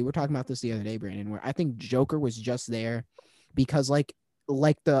so. We were talking about this the other day, Brandon, where I think Joker was just there because like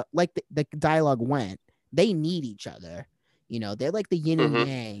the dialogue went, they need each other. They're like the yin and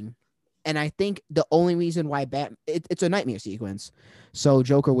yang. And I think the only reason why it's a nightmare sequence. So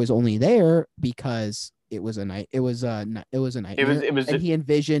Joker was only there because it was a nightmare. And he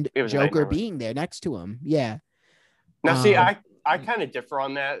envisioned Joker being there next to him. Yeah. Now, see, I kind of differ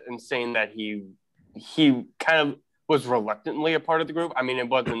on that and saying that he kind of was reluctantly a part of the group. I mean, it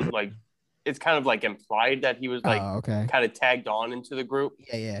wasn't like, it's kind of like implied that he was like kind of tagged on into the group.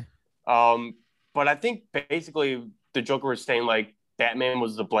 Yeah. But I think basically the Joker was saying like Batman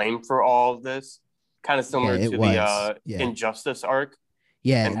was the blame for all of this, kind of similar to the Injustice arc.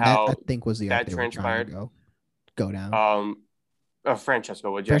 Yeah, and how that I think was the arc that transpired. Go down.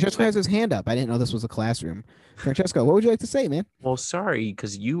 Francesco, Francesco has his hand up. I didn't know this was a classroom. Francesco, what would you like to say, man? Well, sorry,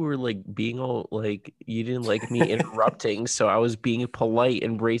 because you were like being all like, you didn't like me interrupting, so I was being polite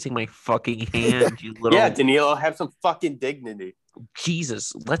and raising my fucking hand. You little Danilo, have some fucking dignity.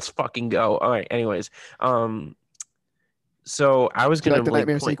 Jesus, let's fucking go. All right. Anyways, so I was gonna like the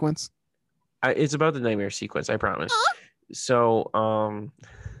nightmare sequence. It's about the nightmare sequence. I promise. So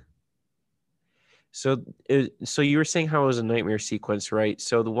So you were saying how it was a nightmare sequence, right?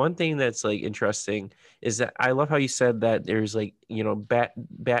 So the one thing that's like interesting is that I love how you said that there's like,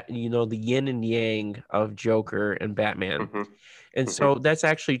 the yin and yang of Joker and Batman. And so that's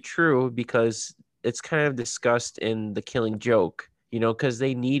actually true because it's kind of discussed in The Killing Joke, because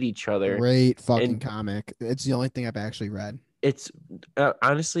they need each other. Great fucking comic. It's the only thing I've actually read. It's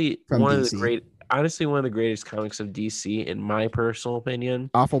honestly From one DC. of the greatest comics of DC, in my personal opinion.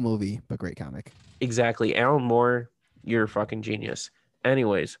 Awful movie, but great comic. Exactly. Alan Moore, you're a fucking genius.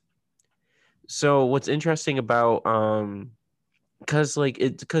 Anyways, so what's interesting about because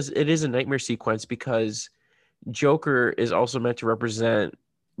it is a nightmare sequence because Joker is also meant to represent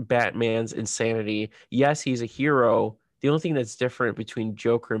Batman's insanity. Yes, he's a hero. The only thing that's different between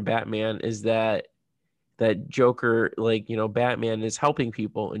Joker and Batman is that Joker, Batman is helping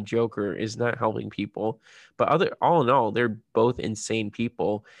people and Joker is not helping people. But all in all, they're both insane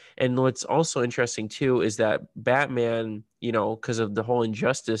people. And what's also interesting too is that Batman, because of the whole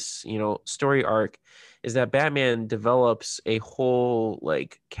Injustice, story arc, is that Batman develops a whole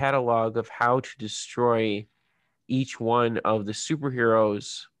catalog of how to destroy each one of the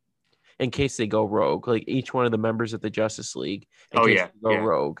superheroes in case they go rogue, like each one of the members of the Justice League they go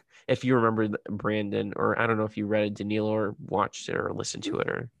rogue. If you remember, Brandon, or I don't know if you read it, Danilo, or watched it or listened to it,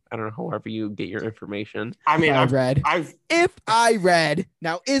 or I don't know, however you get your information. I mean, if I read,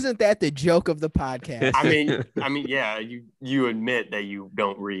 now isn't that the joke of the podcast? I mean, yeah, you admit that you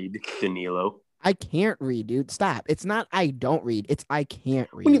don't read, Danilo. I can't read, dude. Stop. It's not I don't read. It's I can't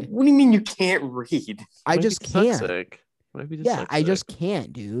read. What do you mean you can't read? I just can't. I just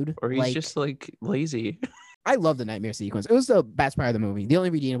can't, dude. Or he's just lazy. I love the nightmare sequence. It was the best part of the movie. The only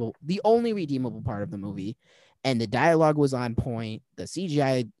redeemable part of the movie. And the dialogue was on point. The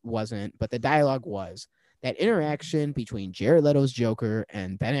CGI wasn't, but the dialogue was. that interaction between Jared Leto's Joker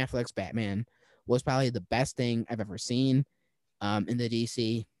and Ben Affleck's Batman was probably the best thing I've ever seen in the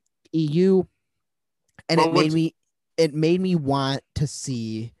DC EU, and Well, it made me want to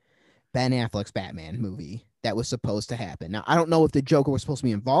see Ben Affleck's Batman movie that was supposed to happen. Now, I don't know if the Joker was supposed to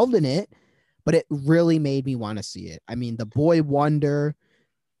be involved in it, but it really made me want to see it. I mean, the Boy Wonder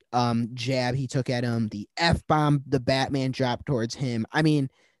jab he took at him, the F-bomb the Batman dropped towards him. I mean,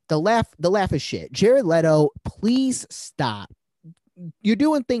 the laugh is shit. Jared Leto, please stop. You're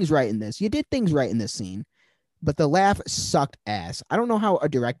doing things right in this. You did things right in this scene, but the laugh sucked ass. I don't know how a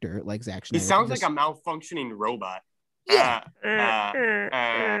director like Zack he Snyder sounds like a malfunctioning robot. Yeah. Yeah.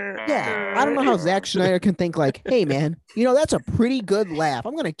 I don't know how Zack Snyder can think like, hey, man, that's a pretty good laugh.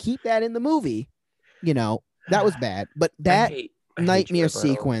 I'm going to keep that in the movie. That was bad. But that I hate nightmare Jared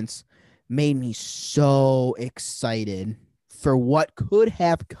Leto. sequence made me so excited for what could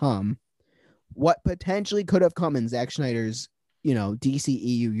have come, what potentially could have come in Zack Snyder's,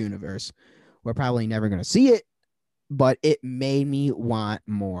 DCEU universe. We're probably never going to see it, but it made me want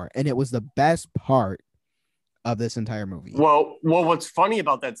more. And it was the best part of this entire movie. Well, what's funny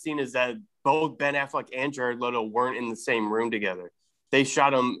about that scene is that both Ben Affleck and Jared Leto weren't in the same room together. They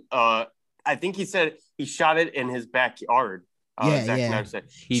shot him. I think he said he shot it in his backyard. Zack Snyder said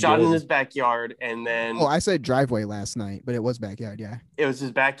he shot it in his backyard, and then I said driveway last night, but it was backyard. Yeah, it was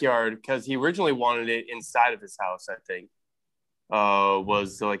his backyard because he originally wanted it inside of his house. I think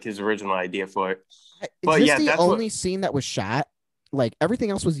was like his original idea for it. But yeah, that's the only scene that was shot. Like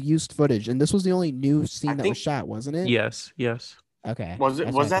everything else was used footage, and this was the only new scene that was shot, wasn't it? Yes. Okay. Was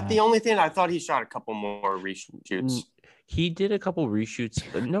that the only thing? I thought he shot a couple more reshoots. He did a couple reshoots.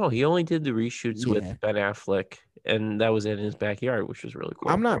 No, he only did the reshoots with Ben Affleck, and that was in his backyard, which was really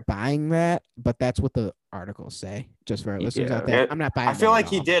cool. I'm not buying that, but that's what the articles say. Just for our listeners out there, I'm not buying. I feel like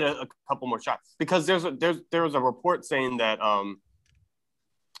he did a couple more shots because there was a report saying that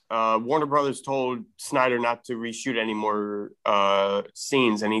Warner Brothers told Snyder not to reshoot any more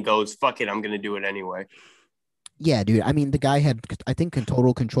scenes, and he goes, "Fuck it, I'm gonna do it anyway." Yeah, dude. I mean, the guy had, I think,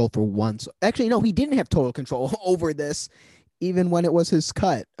 total control for once. Actually, no, he didn't have total control over this, even when it was his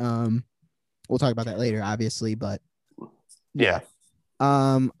cut. We'll talk about that later, obviously, but yeah.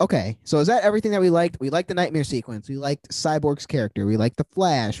 Okay, so is that everything that we liked? We liked the nightmare sequence. We liked Cyborg's character. We liked the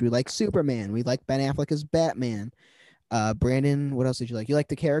Flash. We liked Superman. We liked Ben Affleck as Batman. Brandon, what else did you like? You like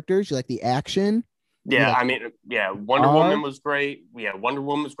the characters? You like the action? Yeah, I mean, Wonder Woman was great. Yeah, Wonder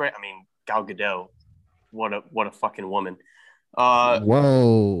Woman was great. I mean, Gal Gadot, what a fucking woman.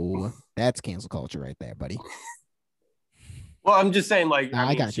 Whoa, that's cancel culture right there, buddy. Well, I'm just saying, like,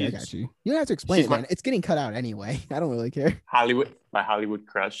 I got you. You don't have to explain it, man. It's getting cut out anyway. I don't really care. My Hollywood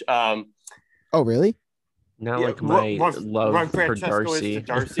crush. Oh, really? Not like my love for Darcy.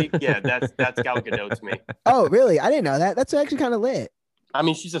 Yeah, that's Gal Gadot to me. Oh, really? I didn't know that. That's actually kind of lit. I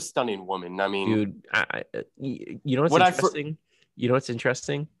mean, she's a stunning woman. I mean, dude, you know what's interesting? You know what's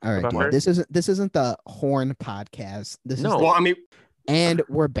interesting? All right, dude. This isn't the Horn podcast. And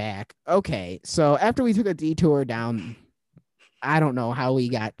we're back. Okay, so after we took a detour down, I don't know how we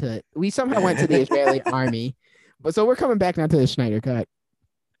got to. We somehow went to the Israeli army, but so we're coming back now to the Snyder Cut.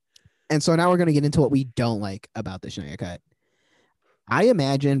 And so now we're going to get into what we don't like about the Snyder Cut. I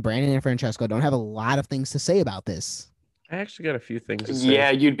imagine Brandon and Francesco don't have a lot of things to say about this. I actually got a few things to say.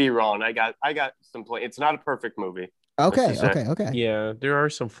 Yeah, you'd be wrong. I got some play. It's not a perfect movie. Okay. Yeah, there are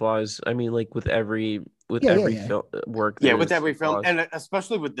some flaws. I mean, like with every work. Yeah, with every film, and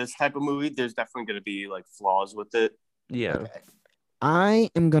especially with this type of movie, there's definitely going to be like flaws with it. Yeah. Okay. I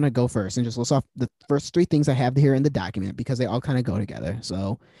am going to go first and just list off the first three things I have here in the document because they all kind of go together.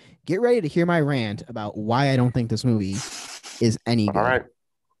 So get ready to hear my rant about why I don't think this movie is any good. All right.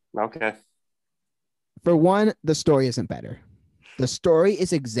 Okay. For one, the story isn't better. The story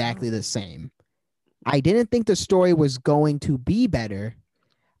is exactly the same. I didn't think the story was going to be better.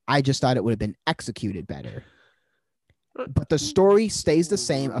 I just thought it would have been executed better. But the story stays the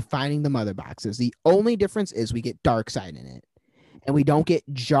same of finding the mother boxes. The only difference is we get Darkseid in it. And we don't get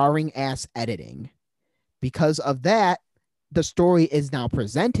jarring ass editing. Because of that, the story is now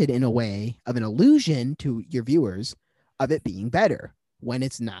presented in a way of an illusion to your viewers of it being better when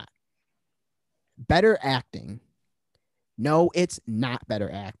it's not. Better acting. No, it's not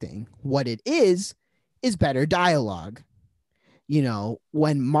better acting. What it is better dialogue. You know,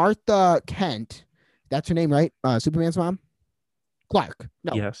 when Martha Kent, that's her name, right? Superman's mom? Clark.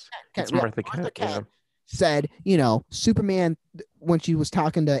 No. Yes. It's Martha Kent. Yeah. Said, you know, Superman, when she was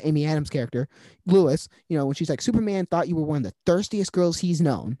talking to Amy Adams' character, Lewis, you know, when she's like, Superman thought you were one of the thirstiest girls he's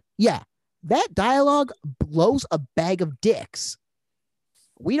known. Yeah, that dialogue blows a bag of dicks.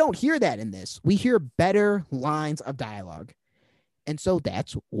 We don't hear that in this. We hear better lines of dialogue. And so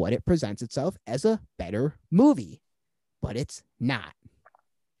that's what it presents itself as, a better movie. But it's not.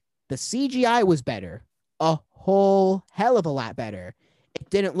 The CGI was better, a whole hell of a lot better. It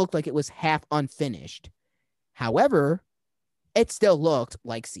didn't look like it was half unfinished. However, it still looked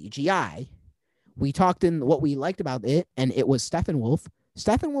like CGI. We talked in what we liked about it, and it was Steppenwolf.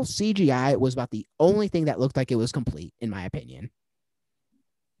 Steppenwolf's CGI was about the only thing that looked like it was complete, in my opinion.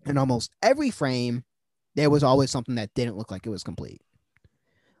 In almost every frame, there was always something that didn't look like it was complete.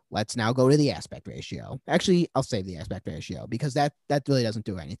 Let's now go to the aspect ratio. Actually, I'll save the aspect ratio because that really doesn't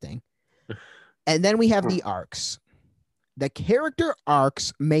do anything. And then we have the arcs. The character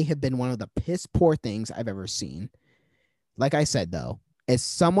arcs may have been one of the piss poor things I've ever seen. Like I said, though, as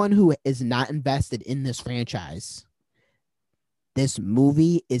someone who is not invested in this franchise, this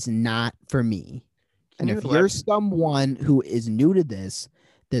movie is not for me. And if you're someone who is new to this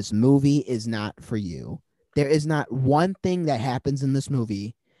movie is not for you. There is not one thing that happens in this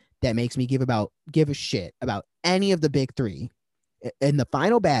movie that makes me give a shit about any of the big three. In the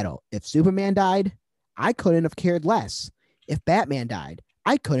final battle, if Superman died, I couldn't have cared less. If Batman died,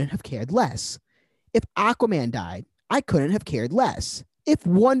 I couldn't have cared less. If Aquaman died, I couldn't have cared less. If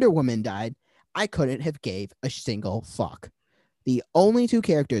Wonder Woman died, I couldn't have gave a single fuck. The only two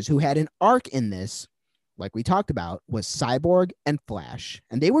characters who had an arc in this, like we talked about, was Cyborg and Flash.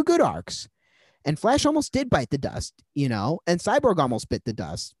 And they were good arcs. And Flash almost did bite the dust, and Cyborg almost bit the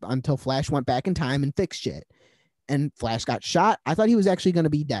dust until Flash went back in time and fixed shit. And Flash got shot. I thought he was actually going to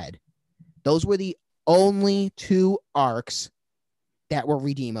be dead. Those were the only two arcs that were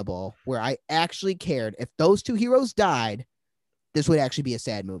redeemable, where I actually cared. If those two heroes died, this would actually be a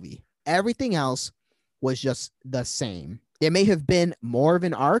sad movie. Everything else was just the same. There may have been more of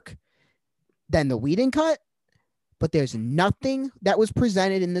an arc than the Whedon cut, but there's nothing that was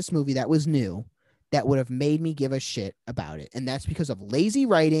presented in this movie that was new that would have made me give a shit about it. And that's because of lazy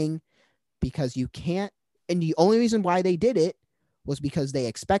writing, because you can't. And the only reason why they did it was because they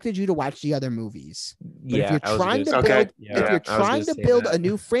expected you to watch the other movies. But if you're trying to build a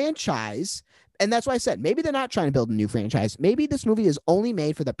new franchise, and that's why I said, maybe they're not trying to build a new franchise. Maybe this movie is only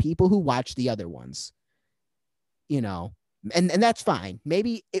made for the people who watch the other ones, and that's fine.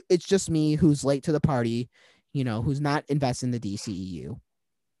 Maybe it's just me who's late to the party, who's not invested in the DCEU.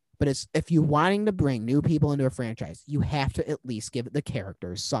 But if you're wanting to bring new people into a franchise, you have to at least give the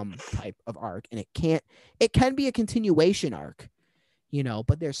characters some type of arc. And it can be a continuation arc,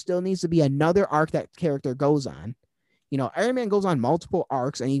 but there still needs to be another arc that character goes on. Iron Man goes on multiple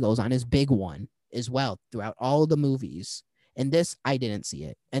arcs, and he goes on his big one as well throughout all of the movies. And this, I didn't see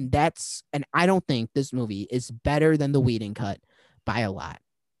it. And I don't think this movie is better than the Whedon cut by a lot.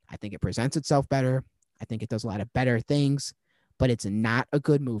 I think it presents itself better. I think it does a lot of better things, but it's not a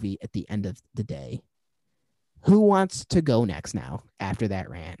good movie at the end of the day. Who wants to go next now after that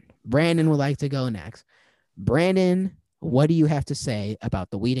rant? Brandon would like to go next. Brandon, what do you have to say about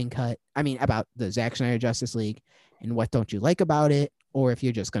the Whedon cut? About the Zack Snyder Justice League, and what don't you like about it? Or if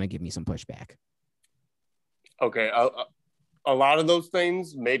you're just going to give me some pushback. Okay. A lot of those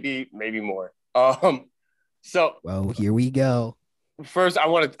things, maybe more. Well, here we go. First, I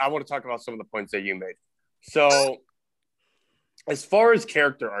want to talk about some of the points that you made. So, as far as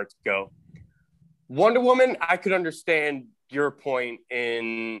character arcs go, Wonder Woman, I could understand your point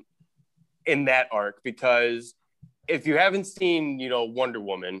in that arc, because if you haven't seen, Wonder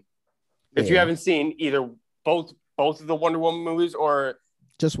Woman, if you haven't seen either both of the Wonder Woman movies or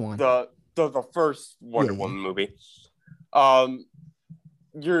just one, the first Wonder Woman movie,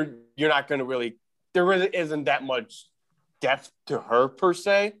 you're not going to really. There really isn't that much depth to her per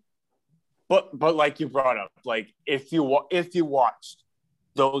se, but like you brought up, like if you watched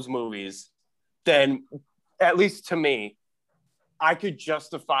those movies, then at least to me, I could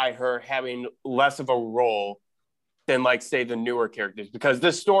justify her having less of a role than, like, say, the newer characters, because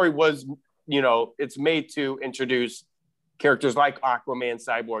this story was, it's made to introduce characters like Aquaman,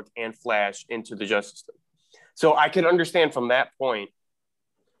 Cyborg, and Flash into the Justice League. So I could understand from that point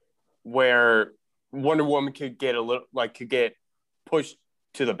where Wonder Woman could get pushed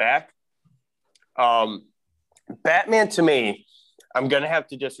to the back. Batman, to me, I'm going to have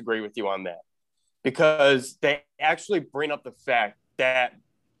to disagree with you on that, because they actually bring up the fact that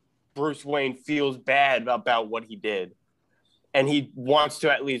Bruce Wayne feels bad about what he did, and he wants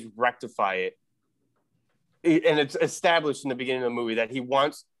to at least rectify it. And it's established in the beginning of the movie that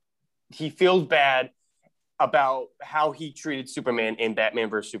he feels bad about how he treated Superman in Batman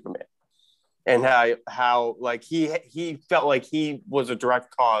vs. Superman, and how like he felt like he was a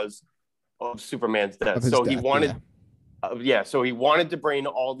direct cause of Superman's death. So he wanted, Yeah, so he wanted to bring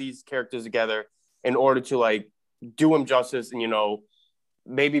all these characters together in order to like do him justice, and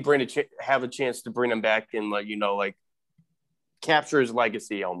maybe have a chance to bring him back and like capture his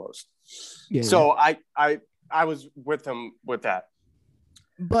legacy almost. Yeah. So I was with him with that.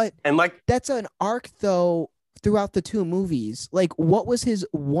 But and like that's an arc though throughout the two movies. Like, what was his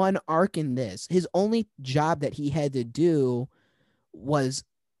one arc in this? His only job that he had to do was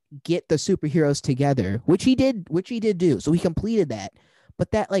get the superheroes together, which he did do. So he completed that.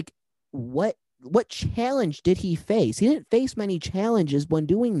 But that, like, what challenge did he face? He didn't face many challenges when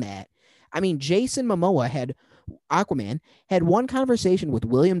doing that. I mean, Jason Momoa Aquaman had one conversation with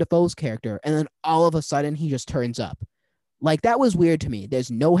William Dafoe's character, and then all of a sudden he just turns up. Like, that was weird to me. There's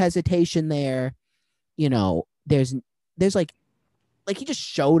no hesitation there. There's like he just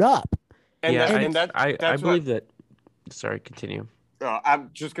showed up. I believe that. Sorry, continue. I'm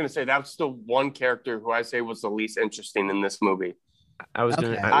just gonna say that's the one character who I say was the least interesting in this movie. I was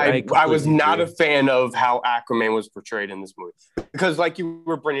not a fan of how Aquaman was portrayed in this movie, because like you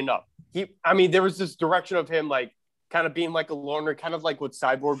were bringing up, there was this direction of him like kind of being like a loner, kind of like what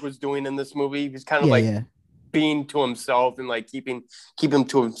Cyborg was doing in this movie. He's kind of being to himself and like keep him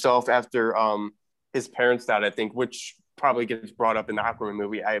to himself after his parents died, I think, which probably gets brought up in the Aquaman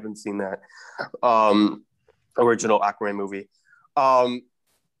movie. I haven't seen that original Aquaman movie.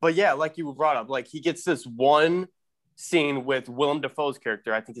 But yeah, like you brought up, like he gets this one scene with Willem Dafoe's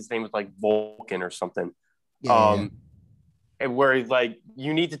character. I think his name was like Vulcan or something. And where he's like,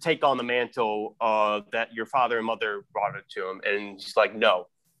 you need to take on the mantle that your father and mother brought it to him. And he's like, no.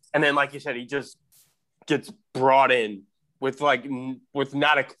 And then, like you said, he just gets brought in with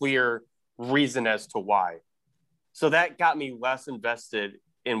not a clear reason as to why. So that got me less invested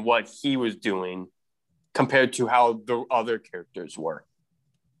in what he was doing compared to how the other characters were.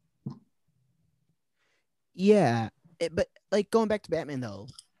 Yeah, but like going back to Batman though,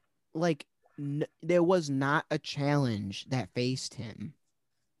 like there was not a challenge that faced him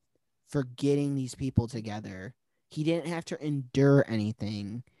for getting these people together. He didn't have to endure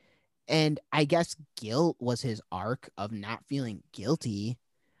anything. And I guess guilt was his arc of not feeling guilty,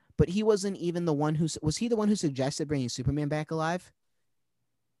 but he wasn't even the one was he the one who suggested bringing Superman back alive?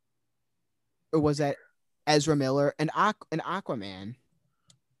 Or was that Ezra Miller and Aquaman?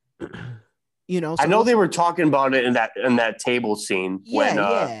 So I know they were talking about it in that table scene.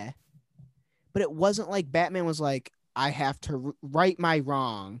 Yeah. But it wasn't like Batman was like, I have to right my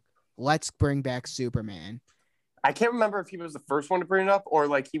wrong. Let's bring back Superman. I can't remember if he was the first one to bring it up or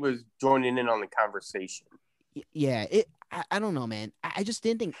like he was joining in on the conversation. Yeah, I don't know, man. I just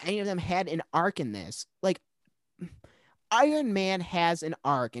didn't think any of them had an arc in this. Like, Iron Man has an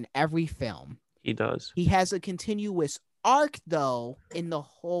arc in every film. He does. He has a continuous arc, though, in the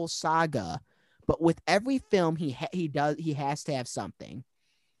whole saga. But with every film, he has to have something.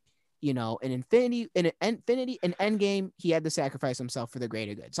 In Infinity, in Endgame, he had to sacrifice himself for the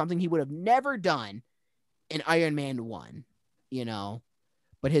greater good. Something he would have never done in Iron Man 1,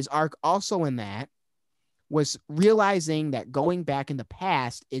 But his arc also in that was realizing that going back in the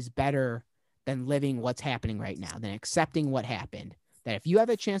past is better than living what's happening right now, than accepting what happened. That if you have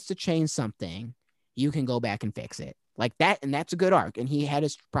a chance to change something, you can go back and fix it. Like that, and that's a good arc, and he had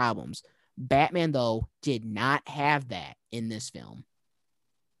his problems. Batman, though, did not have that in this film.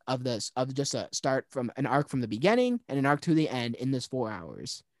 Of just a start from an arc from the beginning and an arc to the end in this 4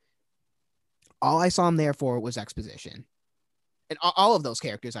 hours. All I saw him there for was exposition. And all of those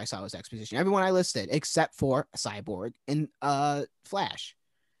characters I saw was exposition. Everyone I listed, except for Cyborg and Flash.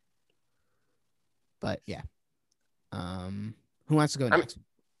 But yeah. Who wants to go next?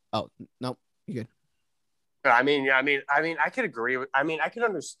 Oh, no, you're good. I could agree with. I could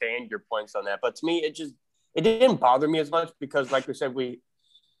understand your points on that, but to me, it didn't bother me as much because, like we said,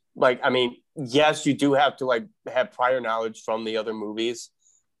 yes, you do have to like have prior knowledge from the other movies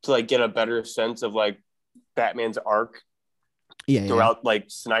to like get a better sense of like Batman's arc. Throughout like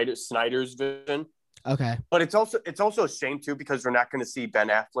Snyder's vision. Okay. But it's also a shame too because we're not going to see Ben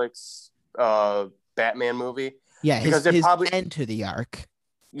Affleck's Batman movie. Yeah, his end to the arc.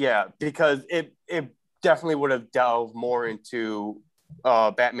 Yeah, because it definitely would have delved more into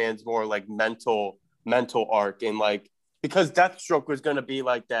Batman's more like mental arc, and like because Deathstroke was going to be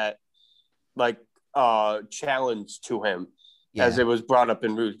like that like challenge to him as it was brought up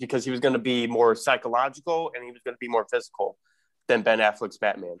in Rouge, because he was going to be more psychological and he was going to be more physical than Ben Affleck's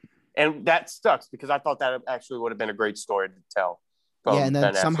Batman. And that sucks because I thought that actually would have been a great story to tell. Yeah, and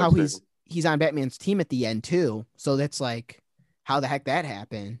then somehow he's on Batman's team at the end too. So that's like, how the heck that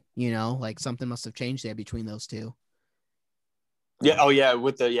happened? Like something must have changed there between those two. Yeah. Oh yeah,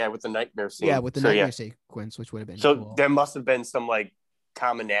 with the nightmare scene. Yeah, with the nightmare sequence, which would have been So cool. there must have been some like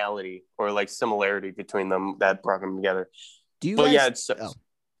commonality or like similarity between them that brought them together. Do you But guys? yeah, it's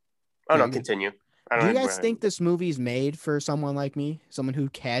oh no, continue. I Do you don't guys think this movie's made for someone like me? Someone who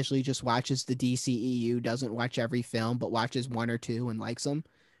casually just watches the DCEU, doesn't watch every film, but watches one or two and likes them,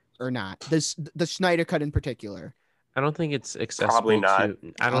 or not? The Snyder cut in particular. I don't think it's Probably accessible not. to.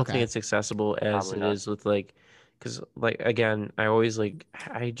 I don't think Okay, it's accessible as Probably it not. is with like, because like again, I always like.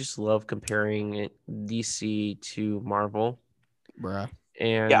 I just love comparing DC to Marvel, Yeah,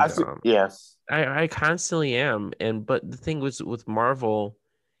 and yeah. I constantly am. And but the thing was with Marvel,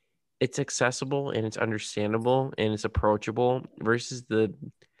 it's accessible and it's understandable and it's approachable versus the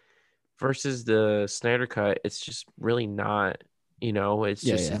Snyder cut. It's just really not. It's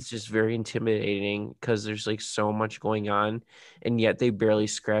yeah, just yeah, it's just very intimidating because there's like so much going on, and yet they barely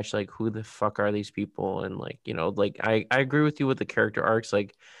scratch like who the fuck are these people, and like like I agree with you with the character arcs.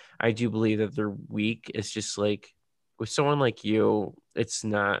 Like I do believe that they're weak. It's just like with someone like you, it's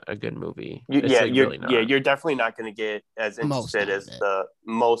not a good movie. It's like really not. You're definitely not going to get as most interested out of as it. the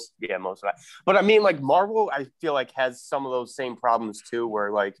most of that. But I mean, like Marvel, I feel like has some of those same problems too, where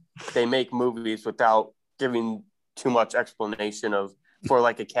like they make movies without giving too much explanation of for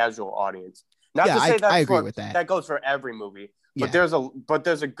like a casual audience. Not Yeah, to say I that's agree for with that. that goes for every movie, but Yeah,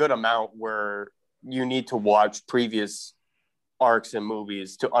 there's a good amount where you need to watch previous arcs in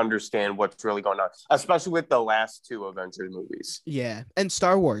movies to understand what's really going on, especially with the last two Avengers movies. yeah, and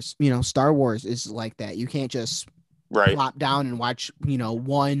Star Wars. Star Wars is like that. You can't just Right. plop down and watch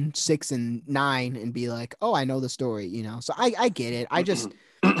 1, 6, and 9 and be like, oh, I know the story. So I get it. I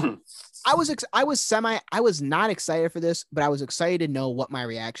was not excited for this, but I was excited to know what my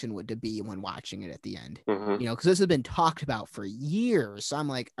reaction would to be when watching it at the end. Mm-hmm. Because this has been talked about for years. So I'm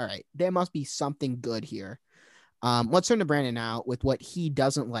like, all right, there must be something good here. Let's turn to Brandon now with what he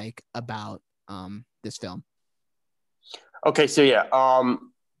doesn't like about this film. Okay, so yeah,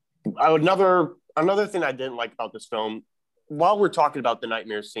 another thing I didn't like about this film, while we're talking about the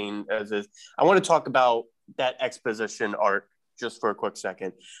nightmare scene, as is, I want to talk about that exposition arc just for a quick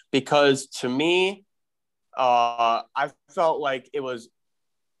second, because to me, I felt like it was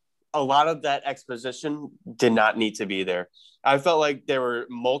a lot of that exposition did not need to be there. I felt like there were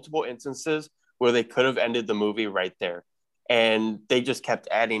multiple instances where they could have ended the movie right there, and they just kept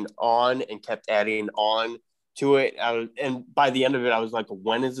adding on and kept adding on to it. And by the end of it, I was like,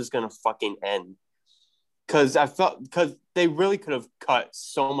 when is this gonna fucking end? Because they really could have cut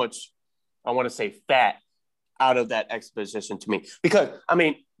so much, I want to say, fat out of that exposition to me. Because I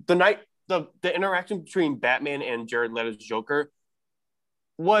mean, the interaction between Batman and Jared Leto's Joker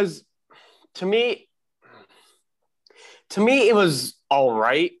was, to me it was all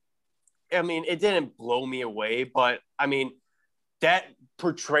right. I mean, it didn't blow me away, but I mean, that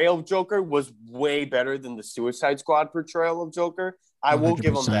portrayal of Joker was way better than the Suicide Squad portrayal of Joker. I will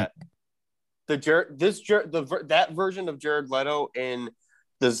give him 100%. that. That version of Jared Leto in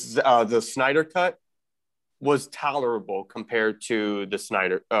the Snyder cut was tolerable compared to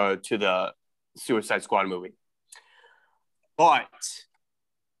the Suicide Squad movie, but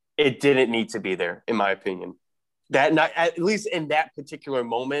it didn't need to be there, in my opinion. That not at least in that particular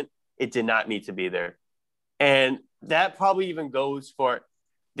moment, it did not need to be there, and that probably even goes for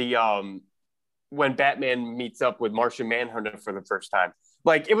the when Batman meets up with Martian Manhunter for the first time.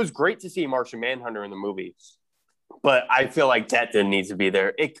 Like, it was great to see Martian Manhunter in the movie, but I feel like that didn't need to be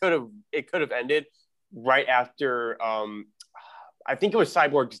there. It could have ended right after. I think it was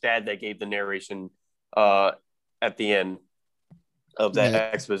Cyborg's dad that gave the narration at the end of that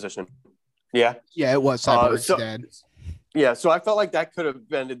exposition. Yeah, yeah, it was Cyborg's dad. Yeah, so I felt like that could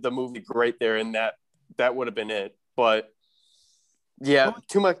have ended the movie right there, and that would have been it. But yeah,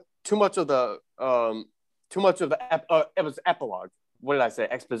 too much of the it was epilogue. What did I say?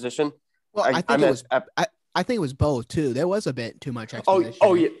 Exposition. Well, I think it was both too. There was a bit too much exposition.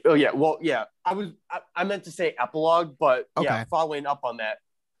 Oh yeah. Well, yeah. I meant to say epilogue, but yeah, following up on that,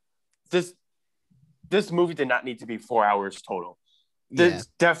 this movie did not need to be 4 hours total.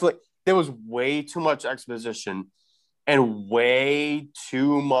 Definitely, there was way too much exposition and way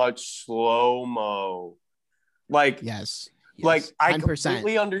too much slow mo. Like, yes. Like,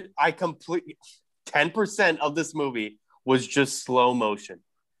 10%. I completely 10% of this movie was just slow motion.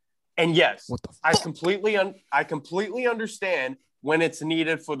 And yes, I completely understand when it's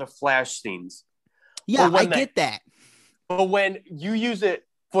needed for the flash scenes. Yeah, I get that. But when you use it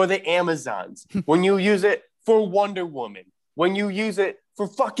for the Amazons, when you use it for Wonder Woman, when you use it for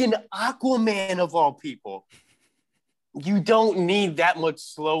fucking Aquaman of all people, you don't need that much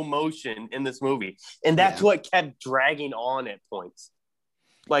slow motion in this movie, and that's what kept dragging on at points.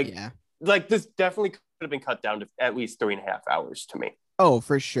 Like this definitely could have been cut down to at least 3.5 hours to me. Oh,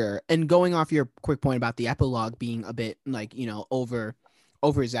 for sure. And going off your quick point about the epilogue being a bit like,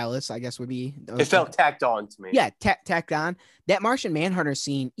 overzealous, I guess would be. It felt tacked on to me. Yeah, tacked on. That Martian Manhunter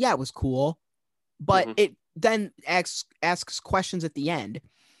scene, it was cool, but it then asks questions at the end.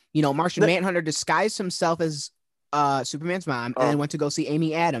 Martian Manhunter disguised himself as Superman's mom and then went to go see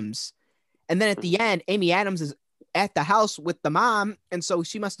Amy Adams. And then at the end, Amy Adams is at the house with the mom, and so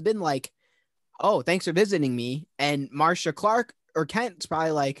she must have been like, "Oh, thanks for visiting me." And Marcia Clark or Kent's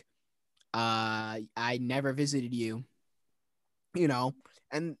probably like, I never visited you,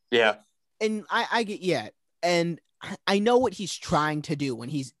 and I get, and I know what he's trying to do when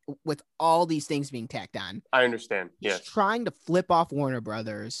he's with all these things being tacked on. I understand. He's trying to flip off Warner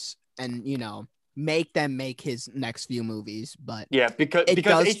Brothers and, make them make his next few movies, but because it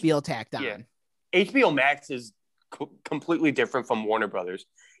does feel tacked on. Yeah. HBO Max is completely different from Warner Brothers,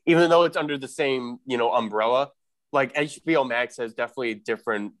 even though it's under the same, umbrella. Like HBO Max has definitely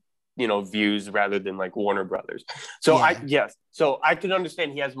different, views rather than like Warner Brothers. So I can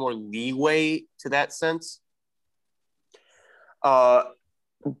understand he has more leeway to that sense. But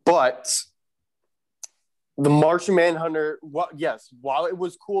the Martian Manhunter, while it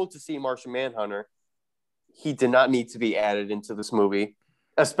was cool to see Martian Manhunter, he did not need to be added into this movie,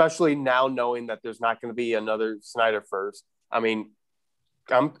 especially now knowing that there's not going to be another Snyder first. I mean,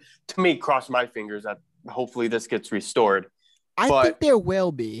 cross my fingers that hopefully this gets restored. I think there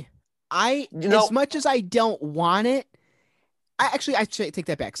will be. As much as I don't want it, I take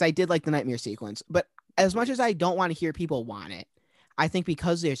that back because I did like the Nightmare sequence, but as much as I don't want to hear people want it, I think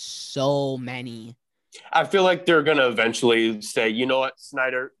because there's so many, I feel like they're gonna eventually say, you know what,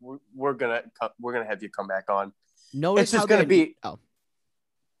 Snyder, we're gonna have you come back on. Notice it's just gonna be. Oh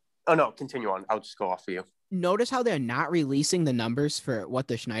no, continue on. I'll just go off of you. Notice how they're not releasing the numbers for what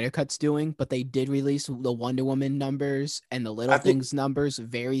the Snyder Cut's doing, but they did release the Wonder Woman numbers and the Little Things numbers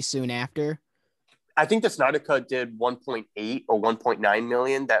very soon after. I think the Snyder Cut did 1.8 or 1.9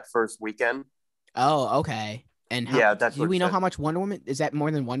 million that first weekend. Oh, okay. And that's do we know how much Wonder Woman is? That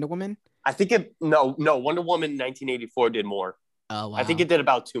more than Wonder Woman? I think no. Wonder Woman 1984 did more. Oh, wow. I think it did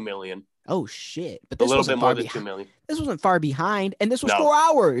about 2 million. Oh shit! But this a little bit more than 2 million. This wasn't far behind, and this was 4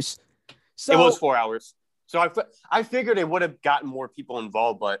 hours. So it was 4 hours. So I figured it would have gotten more people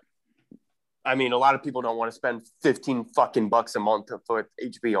involved, but I mean, a lot of people don't want to spend $15 a month for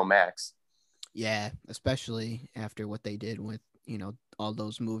HBO Max. Yeah, especially after what they did with all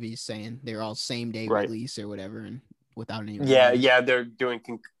those movies saying they're all same day release or whatever, and without any. They're doing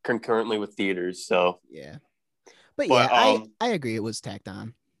concurrently with theaters. So but I agree. It was tacked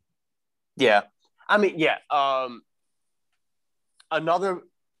on. Yeah, I mean,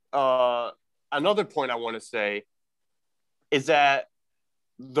 Another point I want to say is that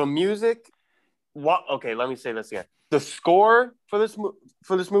the music. Okay, let me say this again. The score for this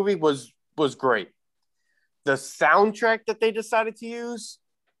movie was great. The soundtrack that they decided to use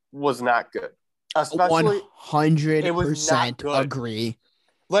was not good. Especially 100% agree.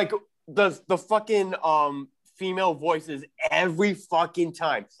 Like the fucking female voices every fucking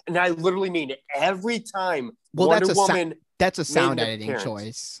time, and I literally mean every time. Well, that's a sound editing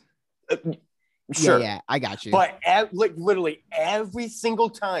choice. Sure. Yeah, I got you. But literally every single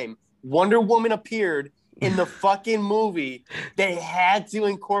time Wonder Woman appeared in the fucking movie, they had to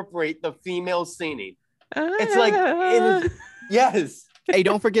incorporate the female singing. It's like, yes. Hey,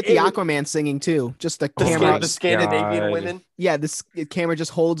 don't forget the Aquaman singing too. Just the camera. The Scandinavian women. Yeah, the camera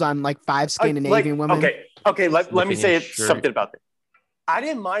just holds on like 5 Scandinavian women. Okay. Let me say something about that. I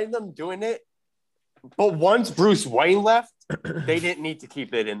didn't mind them doing it, but once Bruce Wayne left, they didn't need to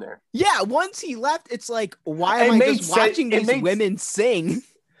keep it in there. Yeah, once he left, it's like, why am I just watching these women sing?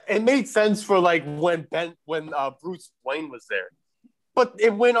 It made sense for like when Bruce Wayne was there. But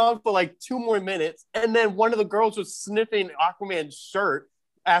it went on for like 2 more minutes, and then one of the girls was sniffing Aquaman's shirt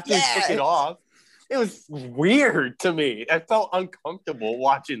after he took it off. It was weird to me. I felt uncomfortable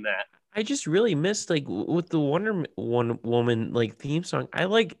watching that. I just really missed, like, with the Wonder Woman like theme song. I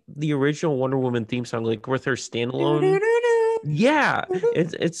like the original Wonder Woman theme song, like with her standalone. Yeah,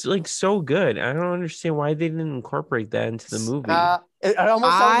 it's like so good. I don't understand why they didn't incorporate that into the movie. It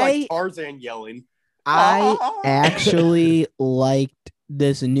almost sounds like Tarzan yelling. I actually liked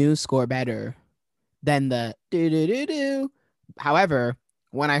this new score better than the do-do-do-do. However,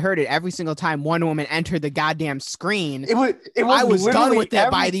 when I heard it every single time Wonder Woman entered the goddamn screen, I was done with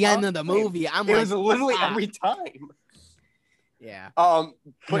it by the end of the movie. It was literally every time. Yeah.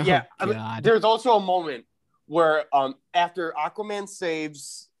 But there's also a moment where after Aquaman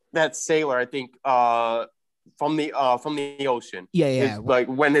saves that sailor, I think from the ocean. Yeah. Like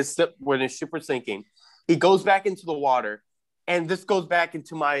when his ship was sinking, he goes back into the water, and this goes back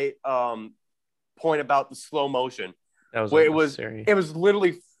into my point about the slow motion, That was where unnecessary. it was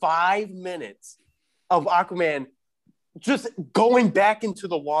literally 5 minutes of Aquaman just going back into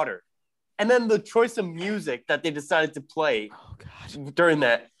the water, and then the choice of music that they decided to play during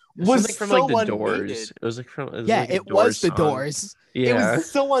that was something from so like the unneeded. Doors. It was like from it was the Doors. It was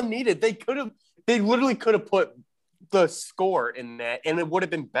so unneeded. They literally could have put the score in that, and it would have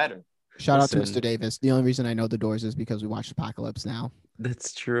been better. Shout out to Mr. Davis. The only reason I know the Doors is because we watched Apocalypse Now.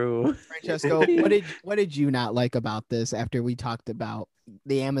 That's true. Francesco, what did you not like about this after we talked about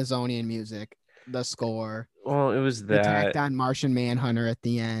the Amazonian music, the score? Well, it was the that tacked on Martian Manhunter at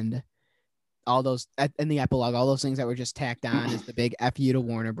the end, all those in the epilogue, all those things that were just tacked on is the big F you to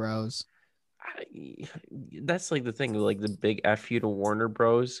Warner Bros. That's like the thing, like the big F you to Warner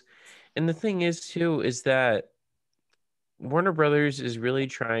Bros. And the thing is too, is that Warner Brothers is really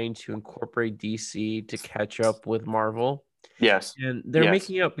trying to incorporate DC to catch up with Marvel. Yes. And they're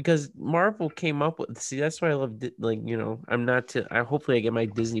making up because Marvel came up with, see, that's why I love, like, you know, hopefully I get my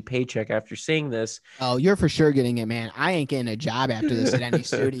Disney paycheck after saying this. Oh, you're for sure getting it, man. I ain't getting a job after this at any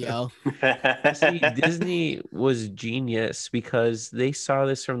studio. See, Disney was genius because they saw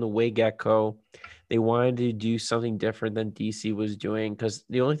this from the way get-go. They wanted to do something different than DC was doing because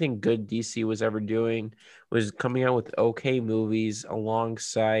the only thing good DC was ever doing was coming out with okay movies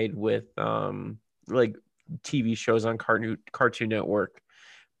alongside with like TV shows on Cartoon Network.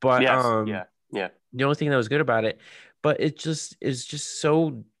 But the only thing that was good about it, but it just is just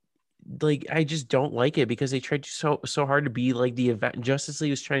so, like, I just don't like it because they tried so hard to be like the event. Justice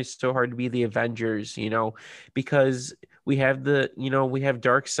League was trying so hard to be the Avengers, you know, because we have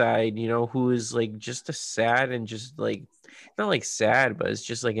Darkseid, you know, who is like just a sad and just like not like sad, but it's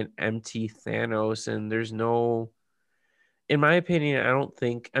just like an empty Thanos, and there's no, in my opinion, I don't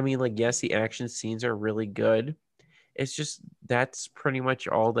think, I mean, like, yes, the action scenes are really good. It's just that's pretty much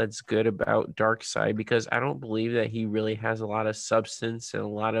all that's good about Darkseid because I don't believe that he really has a lot of substance and a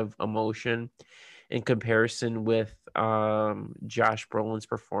lot of emotion in comparison with Josh Brolin's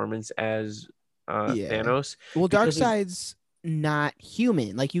performance as Thanos. Well, Darkseid's not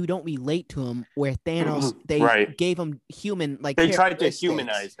human. Like, you don't relate to him, where Thanos, they gave him human, like, they tried to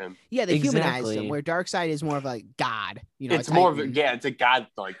humanize him. Yeah, they humanized him, where Darkseid is more of like God, you know. It's more of it's a God,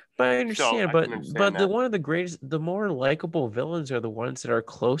 like. But I understand, but one of the greatest, the more likable villains are the ones that are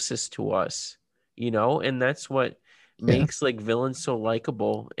closest to us, you know, and that's what makes like villains so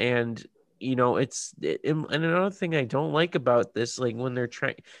likable. And you know, and another thing I don't like about this, like when they're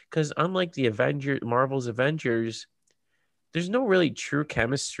trying, because unlike the Marvel's Avengers, there's no really true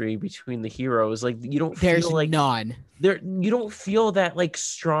chemistry between the heroes. Like, you don't feel like none. You don't feel that like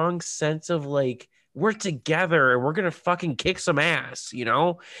strong sense of like, we're together and we're gonna fucking kick some ass, you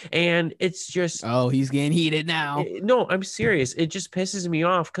know? And it's just, oh, he's getting heated now. No, I'm serious. It just pisses me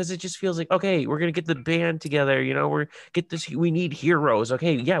off because it just feels like, okay, we're gonna get the band together, you know, we need heroes.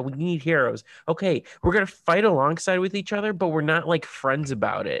 Okay, yeah, we need heroes. Okay, we're gonna fight alongside with each other, but we're not like friends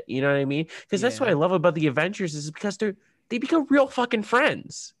about it. You know what I mean? Because that's what I love about the Avengers is because they become real fucking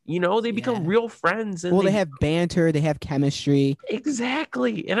friends, you know. They become real friends, and they have banter, they have chemistry.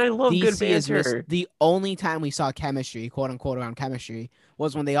 Exactly, and I love good banter. The only time we saw chemistry, quote unquote, around chemistry,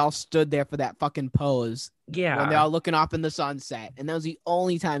 was when they all stood there for that fucking pose. Yeah, when they're all looking off in the sunset, and that was the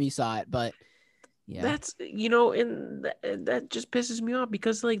only time you saw it. But yeah, that's, you know, and that just pisses me off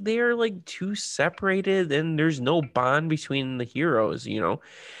because like they are like too separated, and there's no bond between the heroes, you know.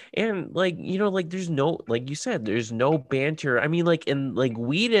 And like, you know, like there's no, like you said, there's no banter. I mean, like in the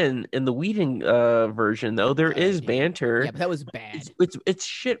Whedon version though, there is banter. Yeah, but that was bad. It's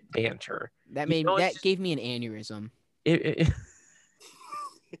shit banter. That gave me an aneurysm.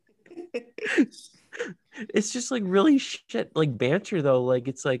 It's just like really shit like banter though. Like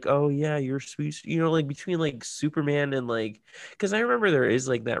it's like, oh yeah, you're sweet, you know, like between like Superman and like, because I remember there is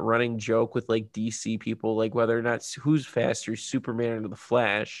like that running joke with like DC people, like whether or not who's faster, Superman or the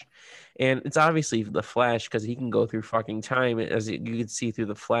Flash. And it's obviously the Flash because he can go through fucking time, as you can see through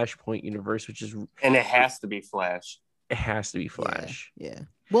the Flashpoint universe, which is, and it has to be Flash. It has to be Flash. Yeah.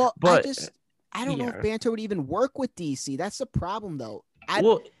 Well, but I don't know if banter would even work with DC. That's the problem though.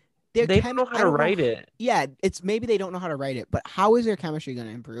 They don't know how to write it. Yeah, it's maybe they don't know how to write it, but how is their chemistry going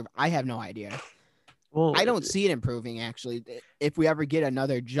to improve? I have no idea. Well, I don't see it improving, actually. If we ever get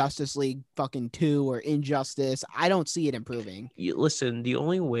another Justice League fucking 2 or Injustice, I don't see it improving. listen, the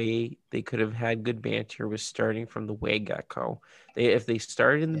only way they could have had good banter was starting from the way it got go. If they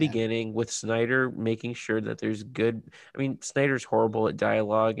started in the Yeah. beginning with Snyder making sure that there's good. I mean, Snyder's horrible at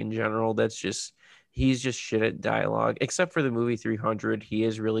dialogue in general. He's just shit at dialogue. Except for the movie 300, he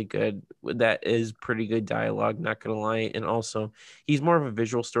is really good. That is pretty good dialogue, not gonna lie. And also, he's more of a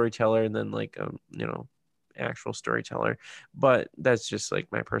visual storyteller than like actual storyteller. But that's just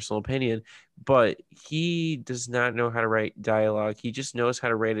like my personal opinion. But he does not know how to write dialogue. He just knows how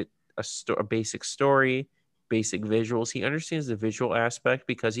to write a basic story, basic visuals. He understands the visual aspect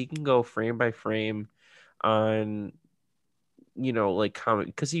because he can go frame by frame on, like comic,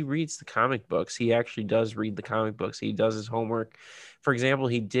 because he reads the comic books. He actually does read the comic books. He does his homework. For example,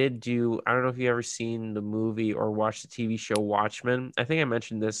 he did do, I don't know if you ever seen the movie or watched the TV show Watchmen. I think I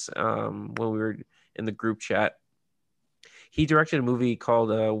mentioned this when we were in the group chat. He directed a movie called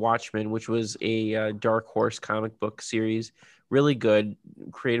Watchmen, which was a Dark Horse comic book series. Really good,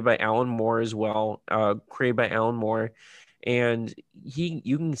 created by Alan Moore as well. And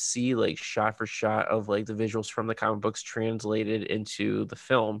you can see like shot for shot of like the visuals from the comic books translated into the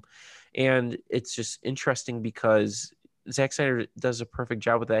film, and it's just interesting because Zack Snyder does a perfect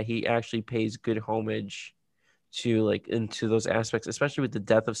job with that. He actually pays good homage to like into those aspects, especially with the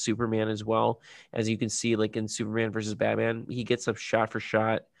death of Superman as well. As you can see, like in Superman versus Batman, he gets up shot for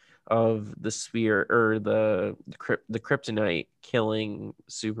shot of the sphere or the kryptonite killing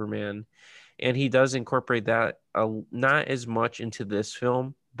Superman, and he does incorporate that not as much into this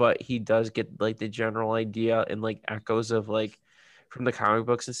film, but he does get like the general idea and like echoes of like from the comic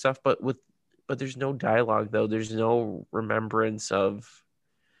books and stuff. But there's no dialogue though. There's no remembrance of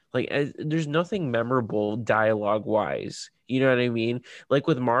like there's nothing memorable dialogue wise. You know what I mean? Like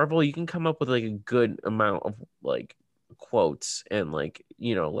with Marvel, you can come up with like a good amount of like quotes and like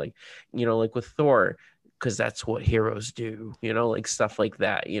with Thor, because that's what heroes do. Like stuff like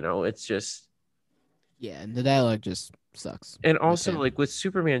that. It's just. Yeah, and the dialogue just sucks And with also him. like with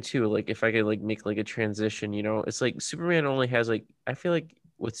Superman too, like if I could like make like a transition, it's like Superman only has like I feel like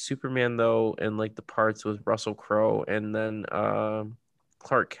with Superman though, and like the parts with Russell Crowe and then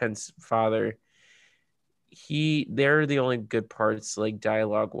Clark Kent's father, they're the only good parts like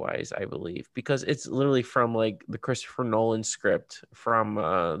dialogue wise, I believe, because it's literally from like the Christopher Nolan script from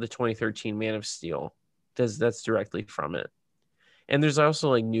the 2013 Man of Steel. That's directly from it. And there's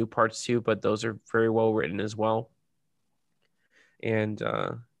also like new parts too, but those are very well written as well. And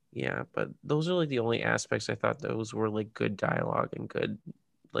yeah, but those are like the only aspects I thought those were like good dialogue and good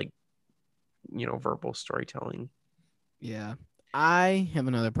like verbal storytelling. Yeah. I have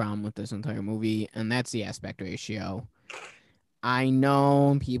another problem with this entire movie, and that's the aspect ratio. I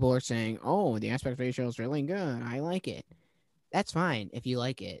know people are saying, oh, the aspect ratio is really good. I like it. That's fine if you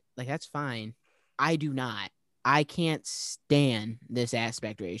like it. Like, that's fine. I do not. I can't stand this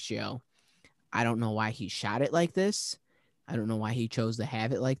aspect ratio. I don't know why he shot it like this. I don't know why he chose to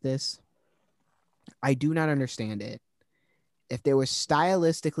have it like this. I do not understand it. If there was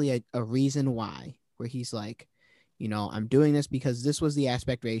stylistically a reason why, where he's like, I'm doing this because this was the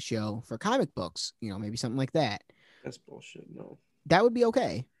aspect ratio for comic books, maybe something like that. That's bullshit. No. That would be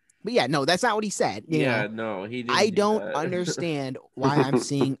okay. But yeah, no, that's not what he said. Yeah, no, he I didn't do don't that. understand why I'm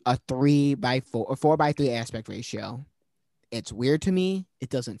seeing a 3:4 or 4:3 aspect ratio. It's weird to me. It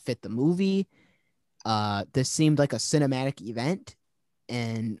doesn't fit the movie. This seemed like a cinematic event.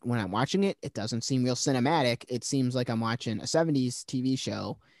 And when I'm watching it, it doesn't seem real cinematic. It seems like I'm watching a 70s TV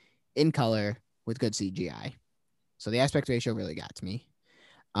show in color with good CGI. So the aspect ratio really got to me.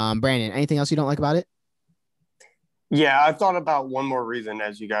 Brandon, anything else you don't like about it? Yeah, I thought about one more reason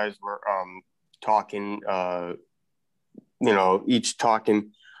as you guys were talking, each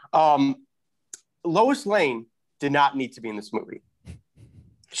talking. Um, Lois Lane did not need to be in this movie.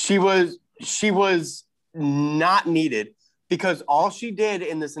 She was not needed because all she did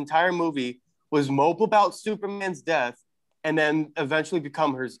in this entire movie was mope about Superman's death and then eventually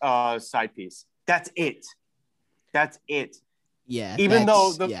become her side piece. That's it. That's it. Yeah, Even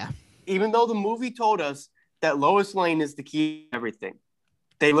though yeah. even though the movie told us that Lois Lane is the key to everything.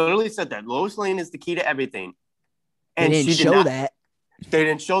 They literally said that Lois Lane is the key to everything. And they didn't she did show not, that. They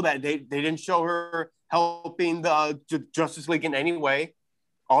didn't show that. They didn't show her helping the Justice League in any way.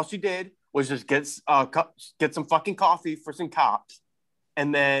 All she did was just get some fucking coffee for some cops,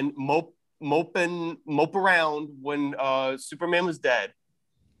 and then mope around when Superman was dead,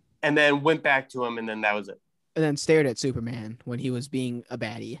 and then went back to him, and then that was it. And then stared at Superman when he was being a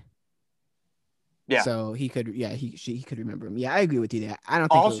baddie. Yeah. So he could, he could remember him. Yeah, I agree with you there. I don't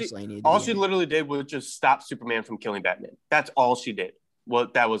think All Lois Lane needed to all be she in it. literally did was just stop Superman from killing Batman. That's all she did. Well,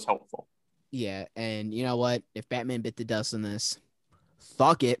 that was helpful. Yeah, and you know what? If Batman bit the dust in this,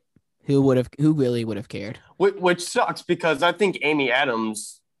 fuck it. Who really would have cared? Which sucks because I think Amy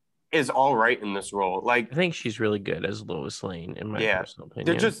Adams is all right in this role. Like, I think she's really good as Lois Lane, in my yeah, personal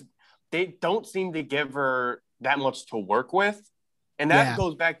opinion. they don't seem to give her that much to work with, and that Yeah.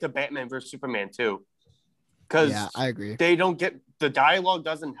 goes back to Batman versus Superman too, Yeah, because I agree. they don't get the dialogue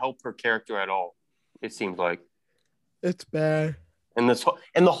doesn't help her character at all. It seems like, It's bad. and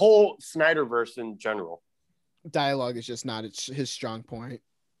the whole Snyderverse in general. Dialogue is just not his strong point.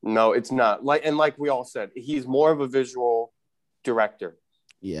 No, it's not. Like we all said, he's more of a visual director.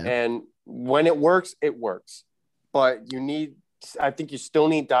 Yeah. And when it works, it works. But I think you still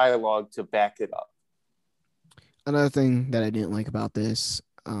need dialogue to back it up. Another thing that I didn't like about this,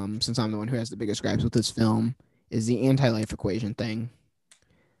 since I'm the one who has the biggest gripes with this film, is the anti-life equation thing.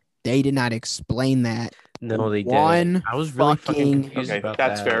 They did not explain that. No, they didn't. I was really fucking confused about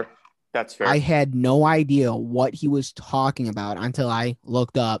that's that. fair. That's fair. I had no idea what he was talking about until I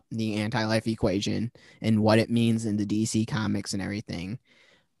looked up the anti-life equation and what it means in the DC comics and everything.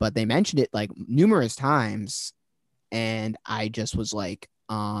 But they mentioned it like numerous times, and I just was like,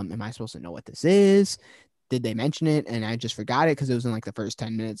 am I supposed to know what this is? Did they mention it? And I just forgot it because it was in like the first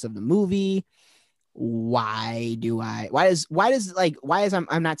 10 minutes of the movie. Why is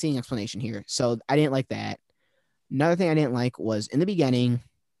I'm not seeing explanation here? So I didn't like that. Another thing I didn't like was in the beginning.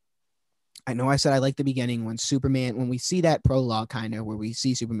 I know I said I like the beginning when we see that prologue kind of where we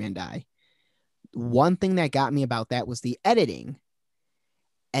see Superman die. One thing that got me about that was the editing.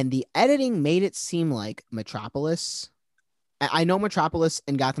 And the editing made it seem like Metropolis. I know Metropolis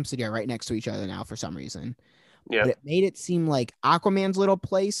and Gotham City are right next to each other now for some reason. Yeah. But it made it seem like Aquaman's little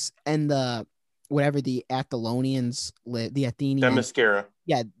place and the whatever the Athelonians live, the Athenians. Themyscira.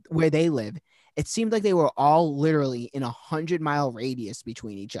 Yeah, where they live. It seemed like they were all literally in 100-mile radius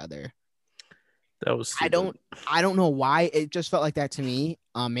between each other. That was stupid. I don't know why it just felt like that to me.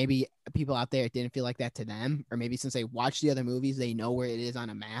 Maybe people out there didn't feel like that to them, or maybe since they watched the other movies, they know where it is on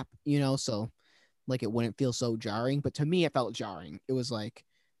a map, so like it wouldn't feel so jarring. But to me, it felt jarring. It was like,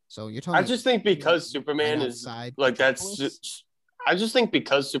 so you're telling me. I just think because Superman is like that's. I just think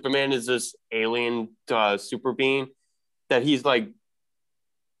because Superman is this alien super being, that he's like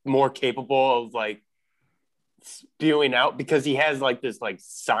more capable of like spewing out because he has like this like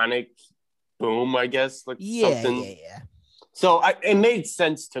sonic boom, I guess, like something. Yeah. So it made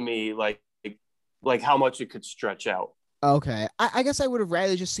sense to me, like how much it could stretch out. Okay, I guess I would have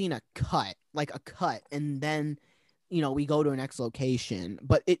rather just seen a cut, and then, we go to a next location.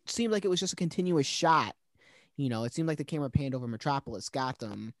 But it seemed like it was just a continuous shot. It seemed like the camera panned over Metropolis,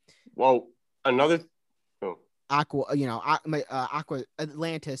 Gotham. Well, Aqua, Aqua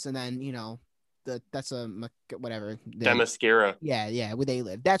Atlantis, and then that's a whatever. Themyscira. Yeah, where they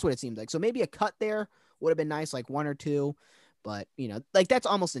live. That's what it seemed like. So maybe a cut there would have been nice, like one or two, but like that's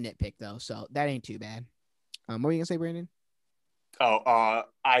almost a nitpick though. So that ain't too bad. What were you gonna say, Brandon?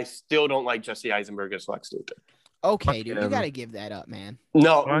 I still don't like Jesse Eisenberg as Lex Luthor. Okay, dude, you gotta give that up, man.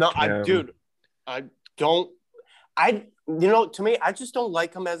 No, I don't. To me, I just don't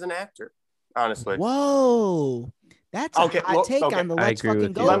like him as an actor, honestly. Whoa. That's a hot take on the Let's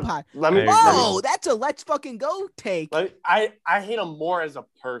Fucking Go pod. That's a Let's Fucking Go take. I hate him more as a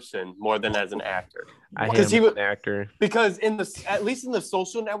person more than as an actor. I hate him as an actor. Because at least in the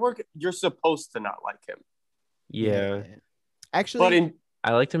Social Network, you're supposed to not like him. Yeah. Actually,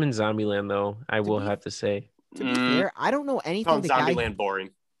 I liked him in Zombieland, though, I will have to say. To be fair, I don't know anything. Zombieland boring.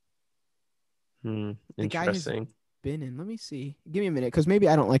 Interesting. Been in. Let me see. Give me a minute, because maybe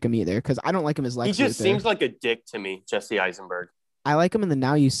I don't like him either. Because I don't like him as Lex Luthor. He just seems like a dick to me, Jesse Eisenberg. I like him in the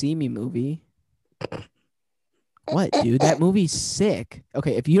Now You See Me movie. What, dude? That movie's sick.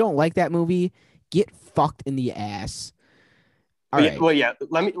 Okay, if you don't like that movie, get fucked in the ass. All right. Well, yeah.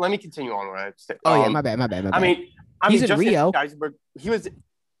 Let me continue on. What I say. Oh yeah, my bad. I mean, he's in Jesse Rio. Eisenberg. He was.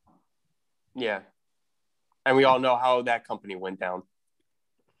 Yeah, and we all know how that company went down.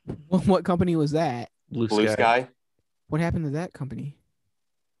 What company was that? Blue Sky. What happened to that company?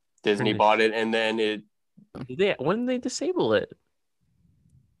 Disney bought it, and then it. When did they disable it?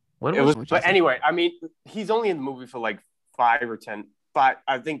 But anyway, I mean, he's only in the movie for like 5 or 10. I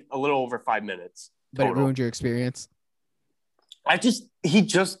think a little over 5 minutes. But it ruined your experience. He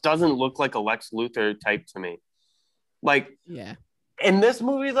just doesn't look like a Lex Luthor type to me. Like, yeah. In this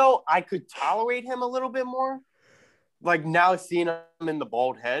movie, though, I could tolerate him a little bit more. Like now seeing him in the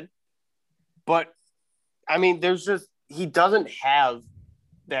bald head. But I mean, he doesn't have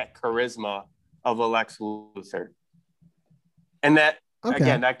that charisma of a Lex Luthor. And that,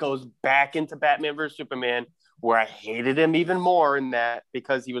 again, that goes back into Batman vs. Superman, where I hated him even more in that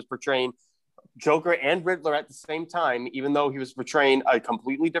because he was portraying Joker and Riddler at the same time, even though he was portraying a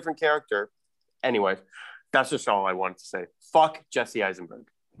completely different character. Anyway, that's just all I wanted to say. Fuck Jesse Eisenberg.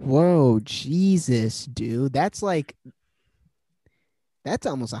 Whoa, Jesus, dude. That's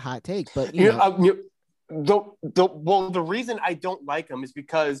almost a hot take, but the reason I don't like him is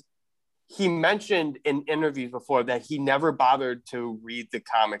because he mentioned in interviews before that he never bothered to read the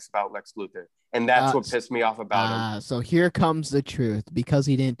comics about Lex Luthor. And that's what pissed me off about him. So here comes the truth. Because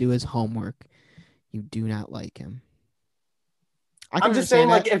he didn't do his homework, you do not like him. I'm just saying,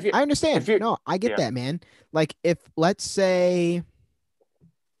 that. like, if you, I understand. If No, I get that, man. Like, if, let's say,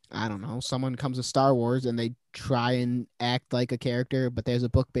 I don't know, someone comes to Star Wars and they try and act like a character, but there's a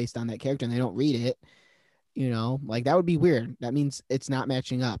book based on that character and they don't read it, like, that would be weird. That means it's not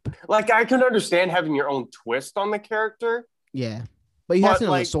matching up. Like, I can understand having your own twist on the character. Yeah. But you have to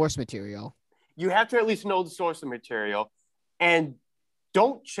know the source material. You have to at least know the source of material, and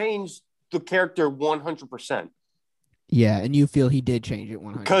don't change the character 100%. Yeah, and you feel he did change it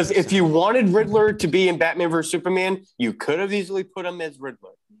 100%. Because if you wanted Riddler to be in Batman vs. Superman, you could have easily put him as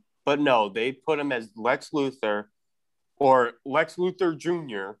Riddler. But no, they put him as Lex Luthor or Lex Luthor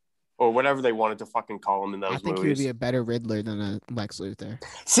Jr. or whatever they wanted to fucking call him in those movies. I think he would be a better Riddler than a Lex Luthor.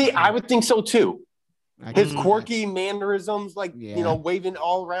 See, I would think so too. His quirky mannerisms, like, waving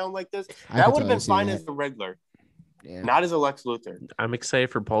all around like this, that would have been fine as the Riddler. Yeah. Not as a Lex Luthor. I'm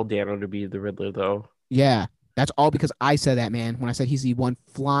excited for Paul Dano to be the Riddler, though. Yeah, that's all because I said that, man. When I said he's the one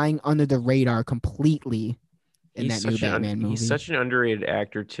flying under the radar completely in that new Batman movie. He's such an underrated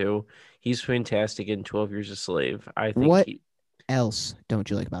actor, too. He's fantastic in 12 Years a Slave. I think. What else don't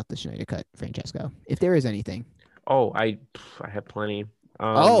you like about the Snyder Cut, Francesco? If there is anything. Oh, I have plenty.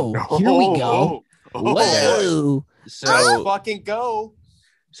 Here we go. Whoa! So let's fucking go.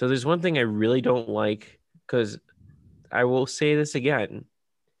 So there's one thing I really don't like, because I will say this again.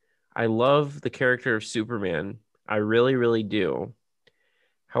 I love the character of Superman. I really, really do.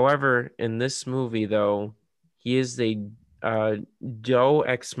 However, in this movie, though, he is a Deus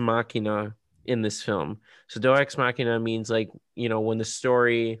Ex Machina in this film. So Deus Ex Machina means, like, when the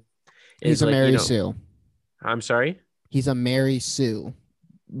story is he's a like, Mary Sue. I'm sorry? He's a Mary Sue.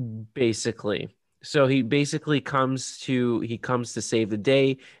 Basically. So he basically comes to save the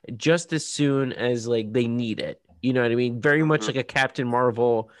day just as soon as, like, they need it. You know what I mean? Very much like a Captain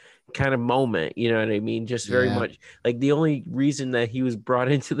Marvel kind of moment. You know what I mean? Just very much like the only reason that he was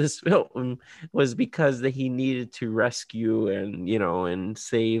brought into this film was because that he needed to rescue and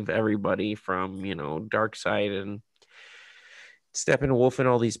save everybody from, Darkseid and Steppenwolf and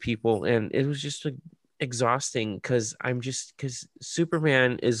all these people. And it was just exhausting because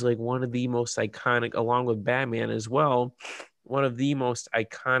Superman is like one of the most iconic, along with Batman as well, one of the most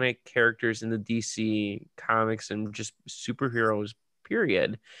iconic characters in the DC comics and just superheroes,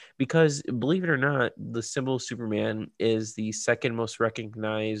 period. Because believe it or not, the symbol of Superman is the second most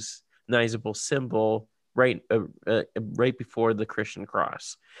recognizable symbol, right before the Christian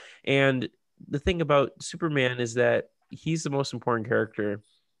cross. And the thing about Superman is that he's the most important character.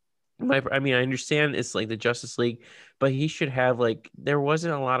 I mean, I understand it's like the Justice League, but he should have, like, there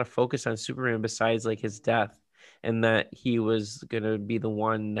wasn't a lot of focus on Superman besides like his death, and that he was going to be the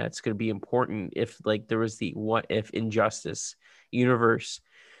one that's going to be important if, like, there was the what if Injustice universe.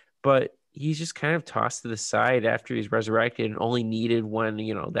 But he's just kind of tossed to the side after he's resurrected and only needed when,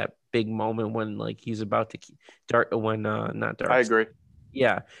 that big moment when, like, he's about to not Dark. I agree.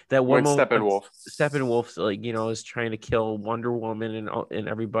 Yeah, that one moment Steppenwolf, like, is trying to kill Wonder Woman and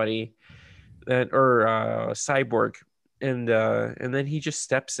everybody, or Cyborg, and then he just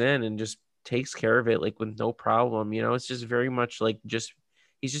steps in and just takes care of it, like, with no problem. It's just very much like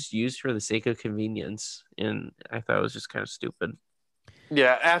he's just used for the sake of convenience, and I thought it was just kind of stupid.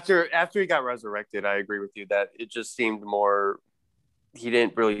 Yeah, after he got resurrected, I agree with you that it just seemed more. He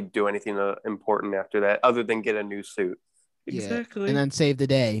didn't really do anything important after that, other than get a new suit. Exactly. And then save the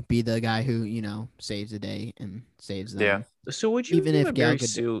day, be the guy who, saves the day and saves them. Yeah. So would you mean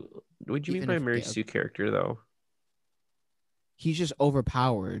by Mary Sue character, though? He's just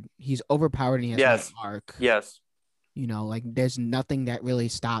overpowered. He's overpowered and he has no arc. Yes. Like, there's nothing that really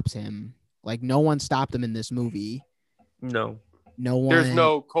stops him. Like, no one stopped him in this movie. No one. There's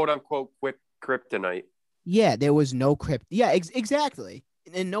no quote unquote quick kryptonite. Yeah, there was no kryptonite. Yeah, exactly.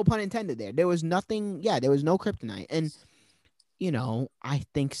 And no pun intended there. There was nothing. Yeah, there was no kryptonite. And I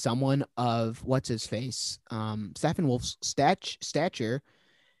think someone of Steppenwolf's stature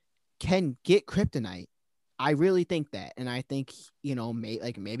can get kryptonite. I really think that, and I think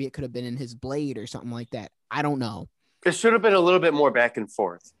maybe it could have been in his blade or something like that. I don't know. It should have been a little bit more back and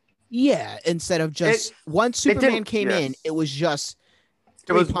forth. Yeah, instead of just It once it Superman didn't. came in, Yes, it was just it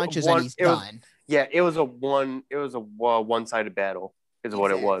three was punches and one. he's It was done. yeah. It was a one. It was a one-sided battle. Is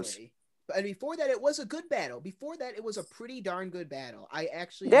what it was. Exactly. But before that, it was a good battle. Before that, it was a pretty darn good battle. I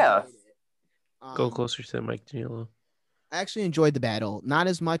actually Yeah. enjoyed it. Go closer to the mic, Danilo. I actually enjoyed the battle, not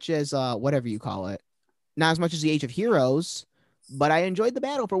as much as whatever you call it, not as much as the Age of Heroes, but I enjoyed the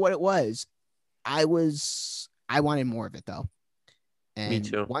battle for what it was. I wanted more of it though. And Me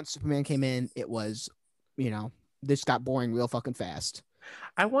too. once Superman came in, it was, this got boring real fucking fast.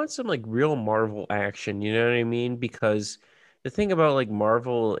 I want some like real Marvel action, you know what I mean? Because the thing about like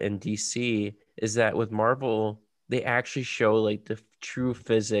Marvel and DC is that with Marvel, they actually show like the true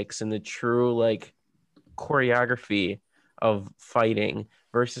physics and the true like choreography of fighting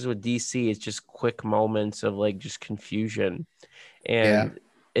versus with DC, it's just quick moments of like just confusion. Yeah. And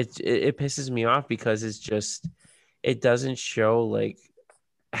it pisses me off because it doesn't show like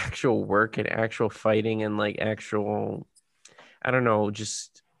actual work and actual fighting and like actual, I don't know,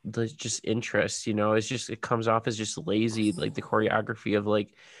 just interest, it comes off as just lazy, like the choreography of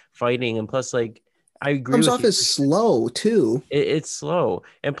like fighting. And plus, like, I agree Comes with off you. as slow too. It's slow.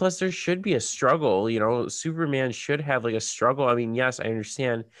 And plus there should be a struggle, Superman should have like a struggle. I mean, yes, I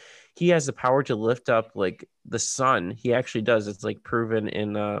understand he has the power to lift up like the sun. He actually does. It's like proven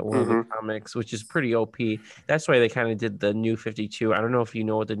in one of the comics, which is pretty OP. That's why they kind of did the New 52. I don't know if you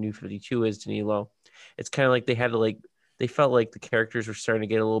know what the New 52 is, Danilo. It's kind of like they felt like the characters were starting to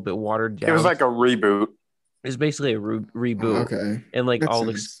get a little bit watered down. It was like a reboot. It's basically a reboot. Okay. And like That's all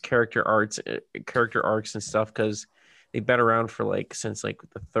nice. the character arcs and stuff, because they've been around for like since like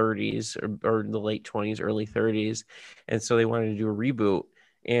the 30s or the late 20s, early 30s, and so they wanted to do a reboot,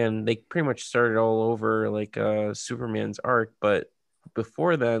 and they pretty much started all over like Superman's arc. But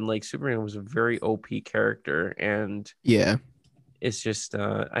before then, like Superman was a very OP character, and Yeah. it's just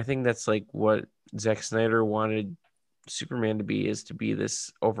I think that's like what Zack Snyder wanted Superman to be, is to be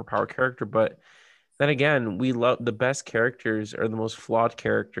this overpowered character. But then again, we love the best characters are the most flawed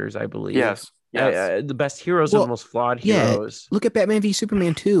characters, I believe. Yes. Yes. The best heroes are the Well, most flawed yeah. heroes. Look at Batman v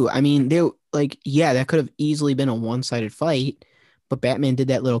Superman 2. I mean, that could have easily been a one-sided fight, but Batman did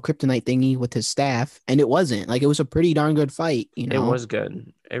that little kryptonite thingy with his staff, and it wasn't. Like, it was a pretty darn good fight, It was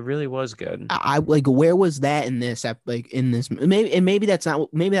good. It really was good. I like, where was that in this? Like, in this, maybe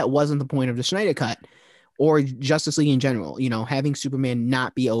that wasn't the point of the Snyder cut or Justice League in general. Having Superman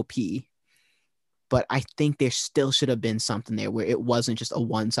not be OP. But I think there still should have been something there where it wasn't just a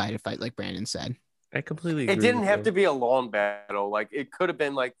one-sided fight, like Brandon said. I completely agree. It didn't with have you. to be a long battle. Like, it could have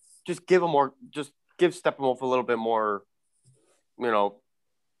been like just give Steppenwolf a little bit more,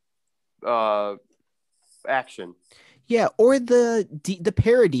 action. Yeah, or the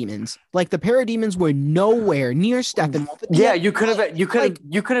parademons. Like, the parademons were nowhere near Steppenwolf. Yeah, you could have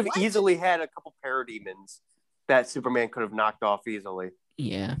what? easily had a couple parademons that Superman could have knocked off easily.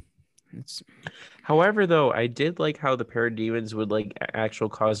 Yeah. However, though, I did like how the parademons would like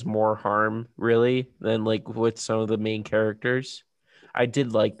actually cause more harm, really, than like with some of the main characters. I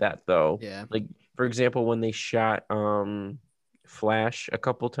did like that though. Yeah. Like, for example, when they shot Flash a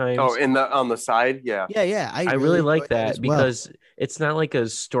couple times. Oh, on the side, yeah. Yeah. I really like enjoyed that as well. because it's not like a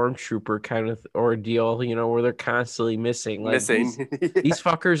stormtrooper kind of ordeal, where they're constantly missing. Like, these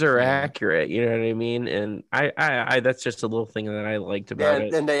fuckers are accurate, you know what I mean? And I that's just a little thing that I liked about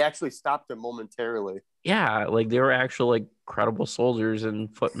it. And they actually stopped them momentarily. Yeah, like they were actual like credible soldiers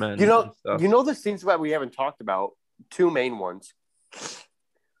and footmen. The scenes that we haven't talked about. Two main ones.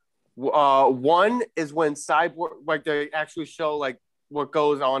 One is when Cyborg, like, they actually show like what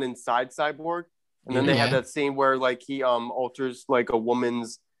goes on inside Cyborg, and then they have that scene where like he alters like a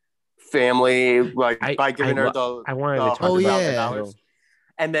woman's family, like by giving her the $100,000.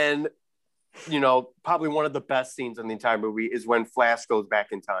 And then probably one of the best scenes in the entire movie is when Flash goes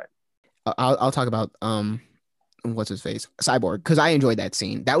back in time. I'll talk about what's his face, Cyborg, because I enjoyed that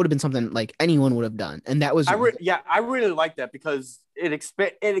scene. That would have been something like anyone would have done, and that was I really like that because it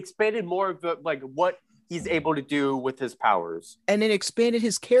expanded more of the, like, what he's able to do with his powers, and it expanded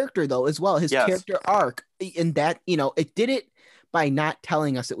his character though as well, his character arc, and that it did it by not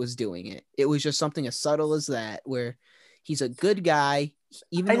telling us it was doing it. It was just something as subtle as that, where he's a good guy,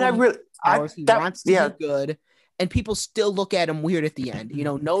 even though he wants to be good. And people still look at him weird at the end.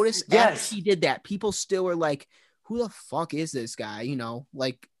 Notice after he did that, people still were like, who the fuck is this guy?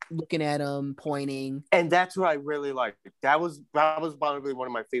 Like looking at him, pointing. And that's what I really liked. That was probably one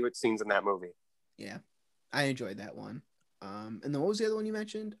of my favorite scenes in that movie. Yeah, I enjoyed that one. And then what was the other one you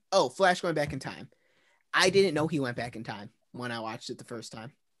mentioned? Oh, Flash going back in time. I didn't know he went back in time when I watched it the first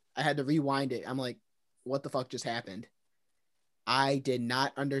time. I had to rewind it. I'm like, what the fuck just happened? I did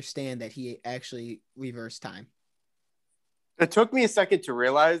not understand that he actually reversed time. It took me a second to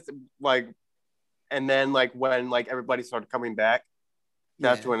realize, like, and then like when like everybody started coming back,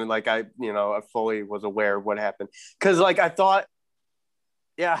 that's when like I fully was aware of what happened. Because like I thought,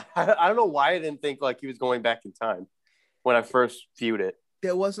 yeah, I don't know why I didn't think like he was going back in time when I first viewed it.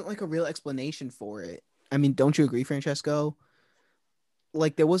 There wasn't like a real explanation for it. I mean, don't you agree, Francesco?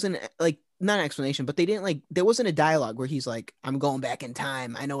 Like there wasn't like not an explanation, but they didn't like there wasn't a dialogue where he's like, I'm going back in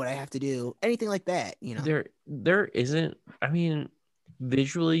time. I know what I have to do. Anything like that, you know? There isn't. I mean,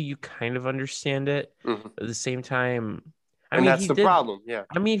 visually you kind of understand it. Mm-hmm. At the same time, And that's the problem. Yeah.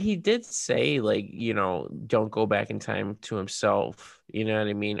 I mean, he did say like, don't go back in time to himself. You know what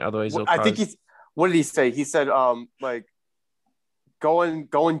I mean? Otherwise, I think what did he say? He said, like, go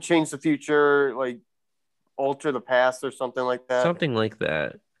and change the future, like, alter the past or something like that. Something like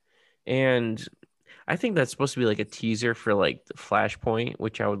that. And I think that's supposed to be like a teaser for like the Flashpoint,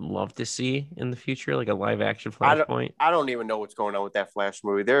 which I would love to see in the future, like a live action Flashpoint. I don't even know what's going on with that Flash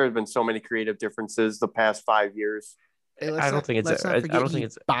movie. There have been so many creative differences the past 5 years. Hey, I don't think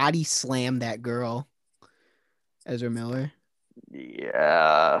it's body slammed that girl, Ezra Miller.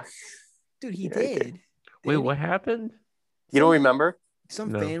 Yeah, dude, he did. Wait, what happened? You don't remember?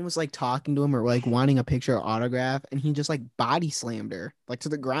 Some fan was like talking to him or like wanting a picture or autograph, and he just like body slammed her like to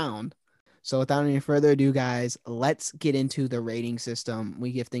the ground. So without any further ado, guys, let's get into the rating system.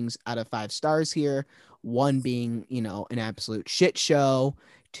 We give things out of 5 stars here. 1 being, an absolute shit show.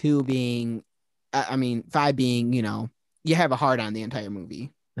 2 being, 5 being, you have a heart on the entire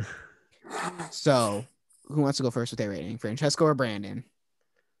movie. So who wants to go first with their rating? Francesco or Brandon?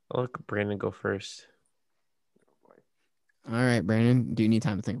 I'll let Brandon go first. All right, Brandon, do you need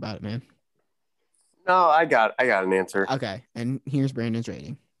time to think about it, man? No, I got an answer. Okay, and here's Brandon's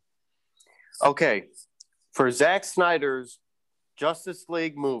rating. Okay, for Zack Snyder's Justice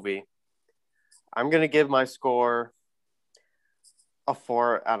League movie, I'm going to give my score a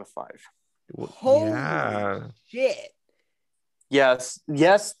 4 out of 5. Holy shit. Yes,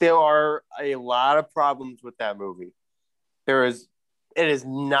 there are a lot of problems with that movie. It is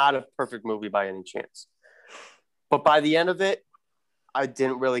not a perfect movie by any chance. But by the end of it, I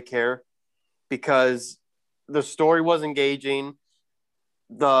didn't really care because the story was engaging.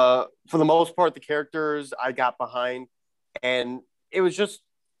 For the most part, the characters I got behind, and it was just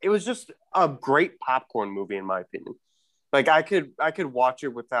a great popcorn movie in my opinion. Like I could watch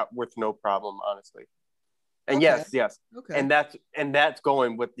it with no problem, honestly. And okay. yes, okay, and that's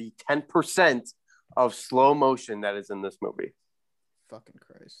going with the 10% of slow motion that is in this movie. Fucking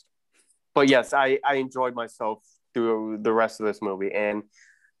Christ! But yes, I enjoyed myself through the rest of this movie, and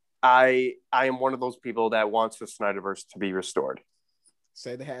I am one of those people that wants the Snyderverse to be restored.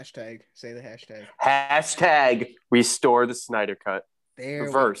 Say the hashtag. Hashtag restore the Snyder cut.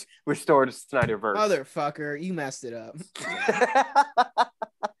 Verse. Restore the Snyderverse. Motherfucker, you messed it up.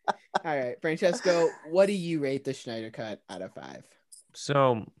 All right, Francesco, what do you rate the Snyder cut out of 5?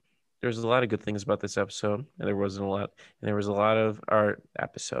 So there's a lot of good things about this episode, and there was a lot of our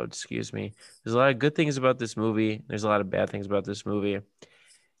episode, excuse me. There's a lot of good things about this movie. There's a lot of bad things about this movie.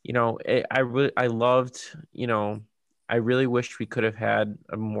 I loved, I really wish we could have had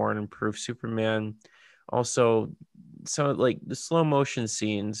a more improved Superman. Also, so like the slow motion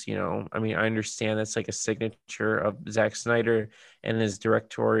scenes, I understand that's like a signature of Zack Snyder and his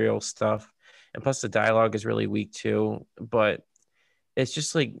directorial stuff. And plus the dialogue is really weak too. But it's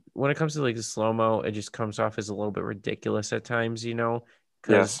just like when it comes to like the slow-mo, it just comes off as a little bit ridiculous at times,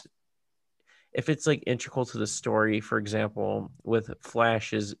 because if it's like integral to the story, for example, with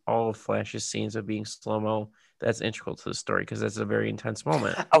all of Flash's scenes of being slow-mo, that's integral to the story because that's a very intense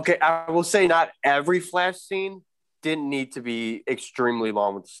moment. Okay, I will say not every Flash scene didn't need to be extremely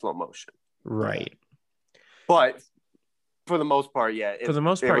long with the slow motion. Right. But for the most part, yes. It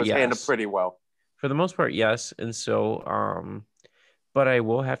was handled pretty well. For the most part, yes. And so, but I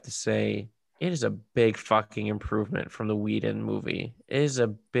will have to say it is a big fucking improvement from the Whedon movie. It is a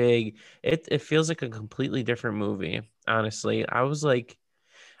big, it feels like a completely different movie. Honestly, I was like,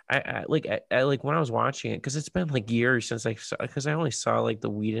 I like when I was watching it, because it's been like years since because I only saw like the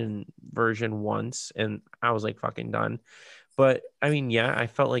Whedon version once and I was like fucking done. But I mean, yeah, I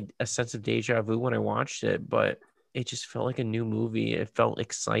felt like a sense of deja vu when I watched it, but it just felt like a new movie. It felt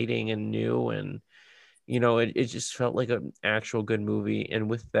exciting and new, and it just felt like an actual good movie. And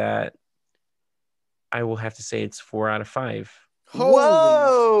with that, I will have to say it's 4 out of 5.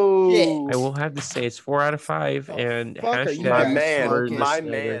 Whoa! Shit. I will have to say it's 4 out of 5. And my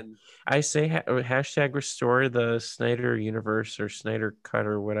man. I say hashtag restore the Snyder universe or Snyder cut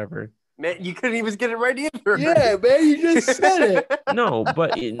or whatever. Man, you couldn't even get it right either. Yeah, man, you just said it. No,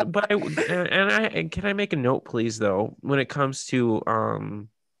 but can I make a note, please, though, when it comes to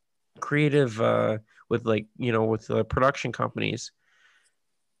creative with with production companies.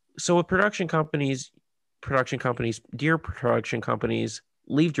 So with production companies, dear production companies,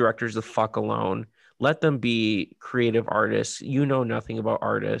 leave directors the fuck alone. Let them be creative artists. You know nothing about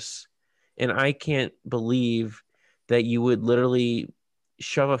artists. And I can't believe that you would literally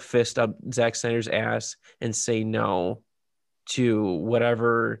shove a fist up Zack Snyder's ass and say no to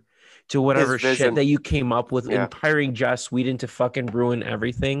whatever shit that you came up with, and hiring Joss Whedon to fucking ruin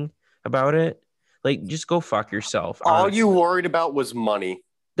everything about it. Like, just go fuck yourself. All honestly. you worried about was money.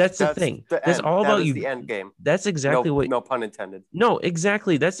 That's the thing. That's all about you. The end game. That's exactly no pun intended. No,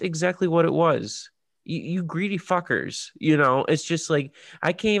 exactly. That's exactly what it was. You greedy fuckers. It's just like,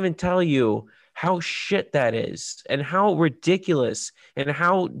 I can't even tell you how shit that is, and how ridiculous, and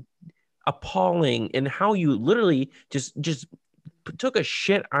how appalling, and how you literally just took a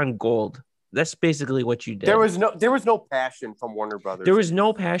shit on gold. That's basically what you did. There was no passion from Warner Brothers. There was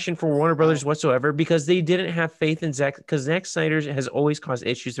no passion for Warner Brothers whatsoever, because they didn't have faith in Zack, because Zack Snyder has always caused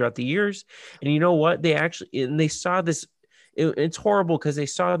issues throughout the years. And you know what? They saw this. It's horrible, because they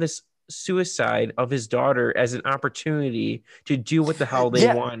saw this suicide of his daughter as an opportunity to do what the hell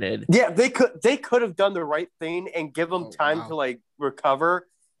they wanted. Yeah, they could have done the right thing and give him time to recover.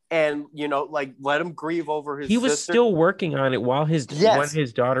 And let him grieve over his. He was sister. Still working on it while his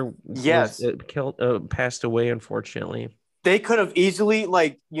daughter was passed away. Unfortunately, they could have easily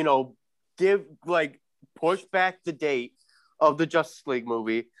push back the date of the Justice League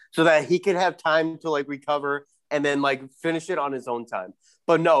movie so that he could have time to recover and then finish it on his own time.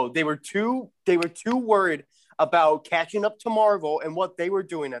 But no, they were too worried about catching up to Marvel and what they were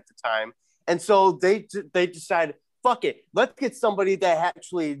doing at the time, and so they decided, fuck it, let's get somebody that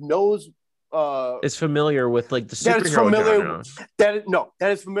actually knows is familiar with the superhero genre.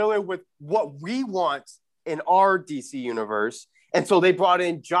 That is familiar with what we want in our DC universe. And so they brought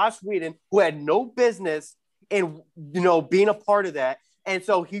in Joss Whedon, who had no business in being a part of that. And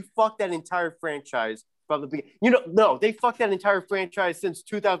so he fucked that entire franchise from the beginning. They fucked that entire franchise since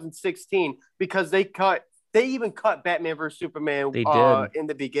 2016, because they even cut Batman vs Superman in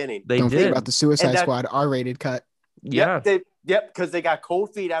the beginning. Don't think about the Suicide Squad R-rated cut. Yeah. Because they got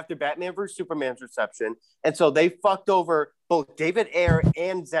cold feet after Batman vs Superman's reception, and so they fucked over both David Ayer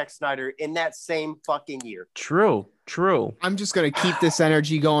and Zack Snyder in that same fucking year. True. I'm just gonna keep this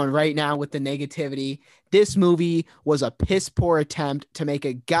energy going right now with the negativity. This movie was a piss poor attempt to make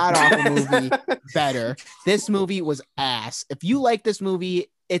a god awful movie better. This movie was ass. If you like this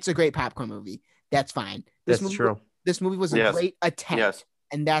movie, it's a great popcorn movie. That's fine. This movie was a great attempt,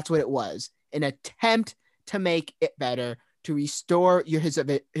 and that's what it was. An attempt to make it better, to restore his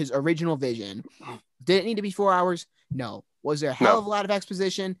original vision. Did it need to be 4 hours? No. Was there a hell of a lot of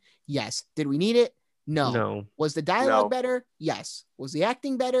exposition? Yes. Did we need it? No. Was the dialogue better? Yes. Was the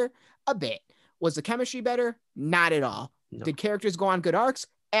acting better? A bit. Was the chemistry better? Not at all. No. Did characters go on good arcs?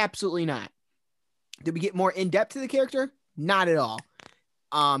 Absolutely not. Did we get more in depth to the character? Not at all.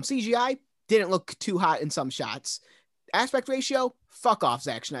 CGI didn't look too hot in some shots. Aspect ratio? Fuck off,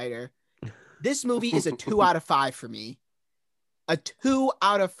 Zack Snyder. This movie is a 2 out of 5 for me. A 2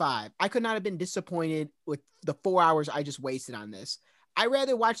 out of 5. I could not have been disappointed with the 4 hours I just wasted on this. I'd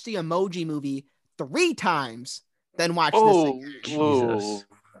rather watch the Emoji Movie 3 times than watch this.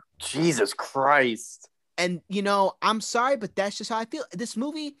 Jesus Christ. And, I'm sorry, but that's just how I feel. This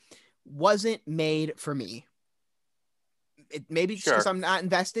movie wasn't made for me. Maybe just because I'm not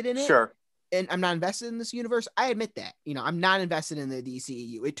invested in it. Sure. And I'm not invested in this universe. I admit that. I'm not invested in the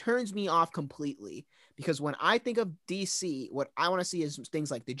DCEU. It turns me off completely, because when I think of DC, what I want to see is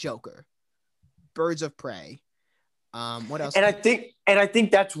things like the Joker, Birds of Prey. What else? And I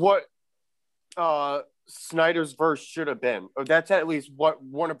think that's what Snyder's verse should have been. Or that's at least what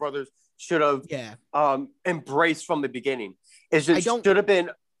Warner Brothers should have embraced from the beginning. It should have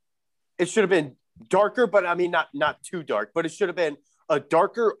been darker, but I mean not too dark, but it should have been a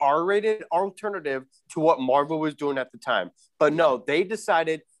darker R-rated alternative to what Marvel was doing at the time. But no, they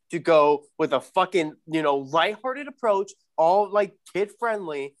decided to go with a fucking, lighthearted approach, all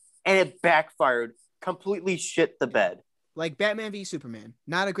kid-friendly, and it backfired. Completely shit the bed. Like Batman v Superman.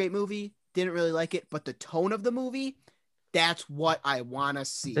 Not a great movie. Didn't really like it, but the tone of the movie, that's what I want to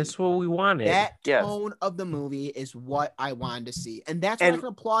see. That's what we wanted. That tone of the movie is what I wanted to see. And that's what I can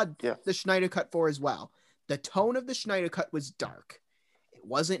applaud the Snyder Cut for as well. The tone of the Snyder Cut was dark. It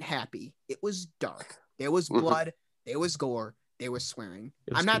wasn't happy. It was dark. There was blood. There was gore. they were swearing.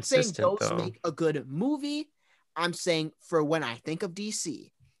 It was I'm not saying consistent, those though. make a good movie. I'm saying for when I think of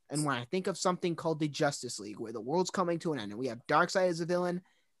DC and when I think of something called the Justice League, where the world's coming to an end and we have Darkseid as a villain,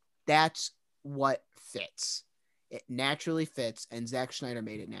 that's what fits. It naturally fits, and Zack Snyder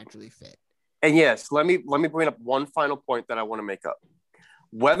made it naturally fit. And yes, let me bring up one final point that I want to make up.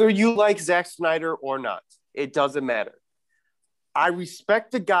 Whether you like Zack Snyder or not, it doesn't matter. I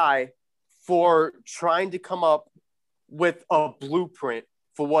respect the guy for trying to come up with a blueprint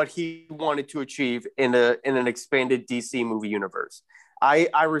for what he wanted to achieve in an expanded DC movie universe.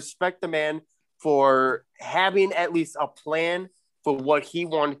 I respect the man for having at least a plan for what he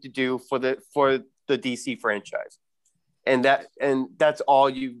wanted to do for the DC franchise. And that's all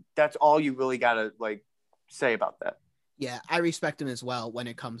you really gotta like say about that. Yeah, I respect him as well when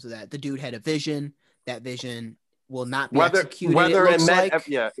it comes to that. The dude had a vision. That vision will not be executed.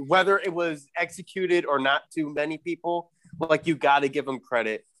 Whether it was executed or not to many people, like you got to give him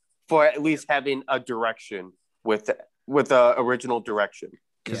credit for at least having a direction with a original direction.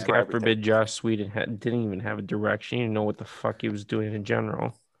 Because God forbid Joss Whedon didn't even have a direction. You didn't know what the fuck he was doing in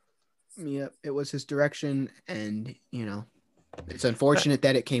general. Yep, it was his direction, and it's unfortunate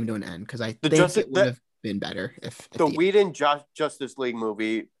that it came to an end because I think it would have been better if the Whedon Justice League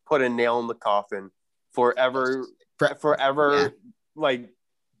movie put a nail in the coffin forever, like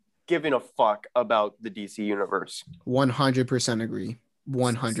giving a fuck about the DC universe. 100% agree.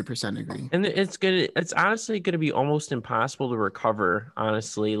 100% agree. And it's honestly gonna be almost impossible to recover.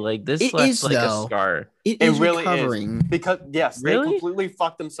 Honestly, like this it left is, like though. a scar. It is really recovering is because they completely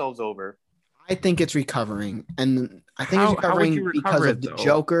fucked themselves over. I think it's recovering, and I think How it's recovering would you because of the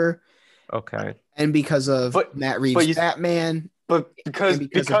Joker. Okay. And because of Matt Reeves' Batman. But because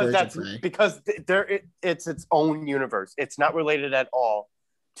it's its own universe. It's not related at all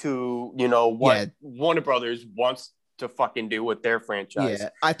to what Warner Brothers wants to fucking do with their franchise. Yeah,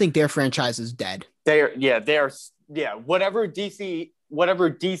 I think their franchise is dead. Whatever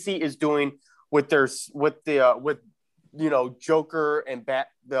DC is doing with Joker and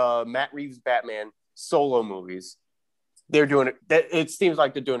the Matt Reeves Batman solo movies, they're doing it. It seems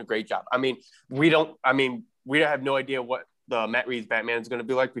like they're doing a great job. I mean, we have no idea what the Matt Reeves Batman is going to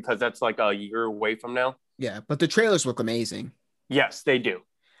be like because that's like a year away from now. Yeah, but the trailers look amazing. Yes, they do.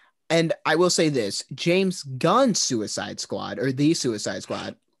 And I will say this, James Gunn's Suicide Squad, or The Suicide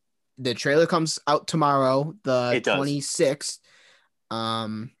Squad, the trailer comes out tomorrow, the 26th.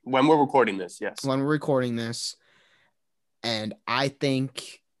 When we're recording this, yes. When we're recording this. And I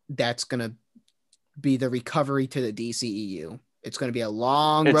think that's going to be the recovery to the DCEU. It's going to be a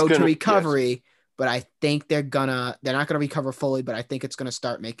long road to recovery, but I think they're not going to recover fully, but I think it's going to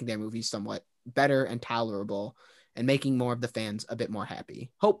start making their movies somewhat better and tolerable and making more of the fans a bit more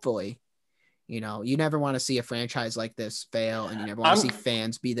happy. Hopefully, you never want to see a franchise like this fail, and you never want to see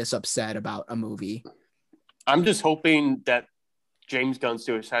fans be this upset about a movie. I'm just hoping that James Gunn's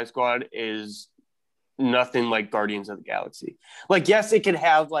Suicide Squad is nothing like Guardians of the Galaxy. Like, yes, it can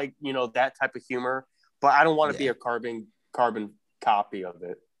have like, that type of humor, but I don't want to be a carbon copy of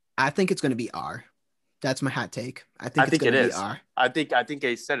it. I think it's going to be R. That's my hot take. I think it's going to be R. I think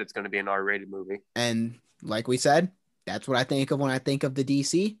they said it's going to be an R-rated movie. And like we said, that's what I think of when I think of the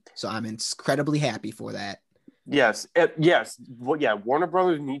DC. So I'm incredibly happy for that. Yes. Warner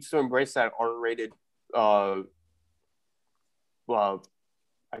Brothers needs to embrace that R-rated. Well,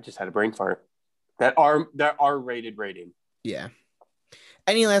 I just had a brain fart. That R-rated rating. Yeah.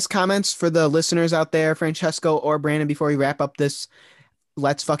 Any last comments for the listeners out there, Francesco or Brandon, before we wrap up this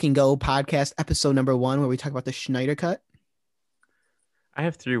Let's Fucking Go podcast episode number 1, where we talk about the Snyder Cut? I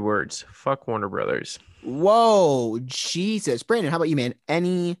have 3 words. Fuck Warner Brothers. Whoa, Jesus. Brandon, how about you, man?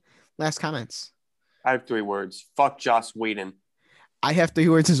 Any last comments? I have 3 words. Fuck Joss Whedon. I have 3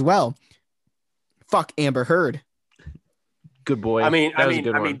 words as well. Fuck Amber Heard. Good boy. I mean,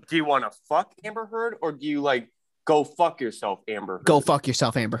 do you want to fuck Amber Heard, or do you like go fuck yourself, Amber Heard? Go fuck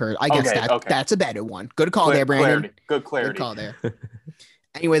yourself, Amber Heard. I guess that's a better one. Good call there, Brandon. Good clarity. Good call there.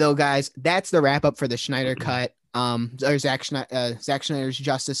 Anyway, though, guys, that's the wrap up for the Snyder Cut. Zack Snyder's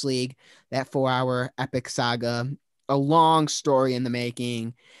Justice League, that 4-hour epic saga, a long story in the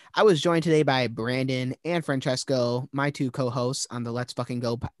making. I was joined today by Brandon and Francesco, my 2 co-hosts on the Let's Fucking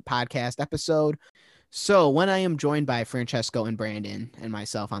Go podcast episode. So when I am joined by Francesco and Brandon and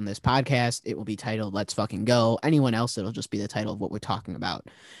myself on this podcast, it will be titled Let's Fucking Go. Anyone else, it'll just be the title of what we're talking about.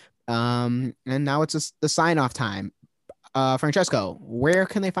 And now it's the sign-off time. Francesco, where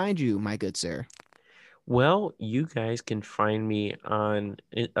can they find you, my good sir? Well, you guys can find me on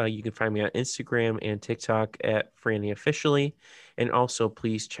Instagram and TikTok at Franny Officially. And also,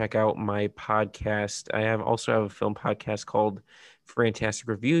 please check out my podcast. I also have a film podcast called Fantastic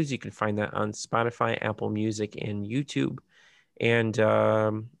Reviews. You can find that on Spotify, Apple Music, and YouTube. And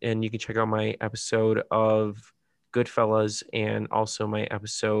you can check out my episode of Goodfellas, and also my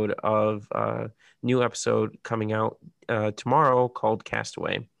episode of new episode coming out tomorrow called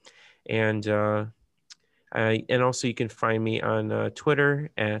Castaway. And also you can find me on Twitter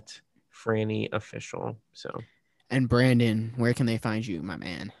at Franny Official. So. And Brandon, where can they find you, my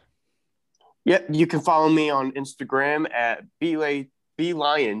man? Yep, you can follow me on Instagram at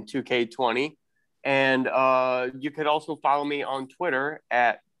Blion2K20. And you could also follow me on Twitter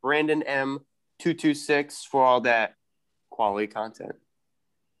at BrandonM226 for all that quality content.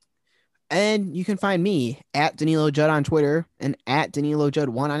 And you can find me at Danilo Judd on Twitter and at Danilo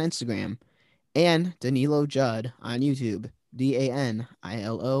Judd1 on Instagram and Danilo Judd on YouTube. DANILOJUDD.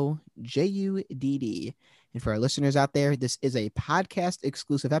 And for our listeners out there, this is a podcast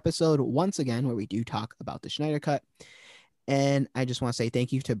exclusive episode once again where we do talk about the Snyder Cut. And I just want to say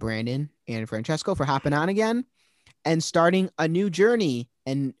thank you to Brandon and Francesco for hopping on again and starting a new journey.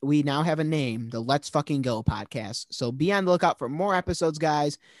 And we now have a name, the Let's Fucking Go podcast. So be on the lookout for more episodes,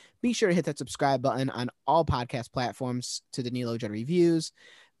 guys. Be sure to hit that subscribe button on all podcast platforms to Danilo Judd Reviews.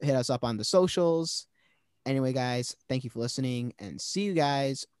 Hit us up on the socials. Anyway, guys, thank you for listening and see you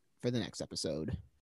guys for the next episode.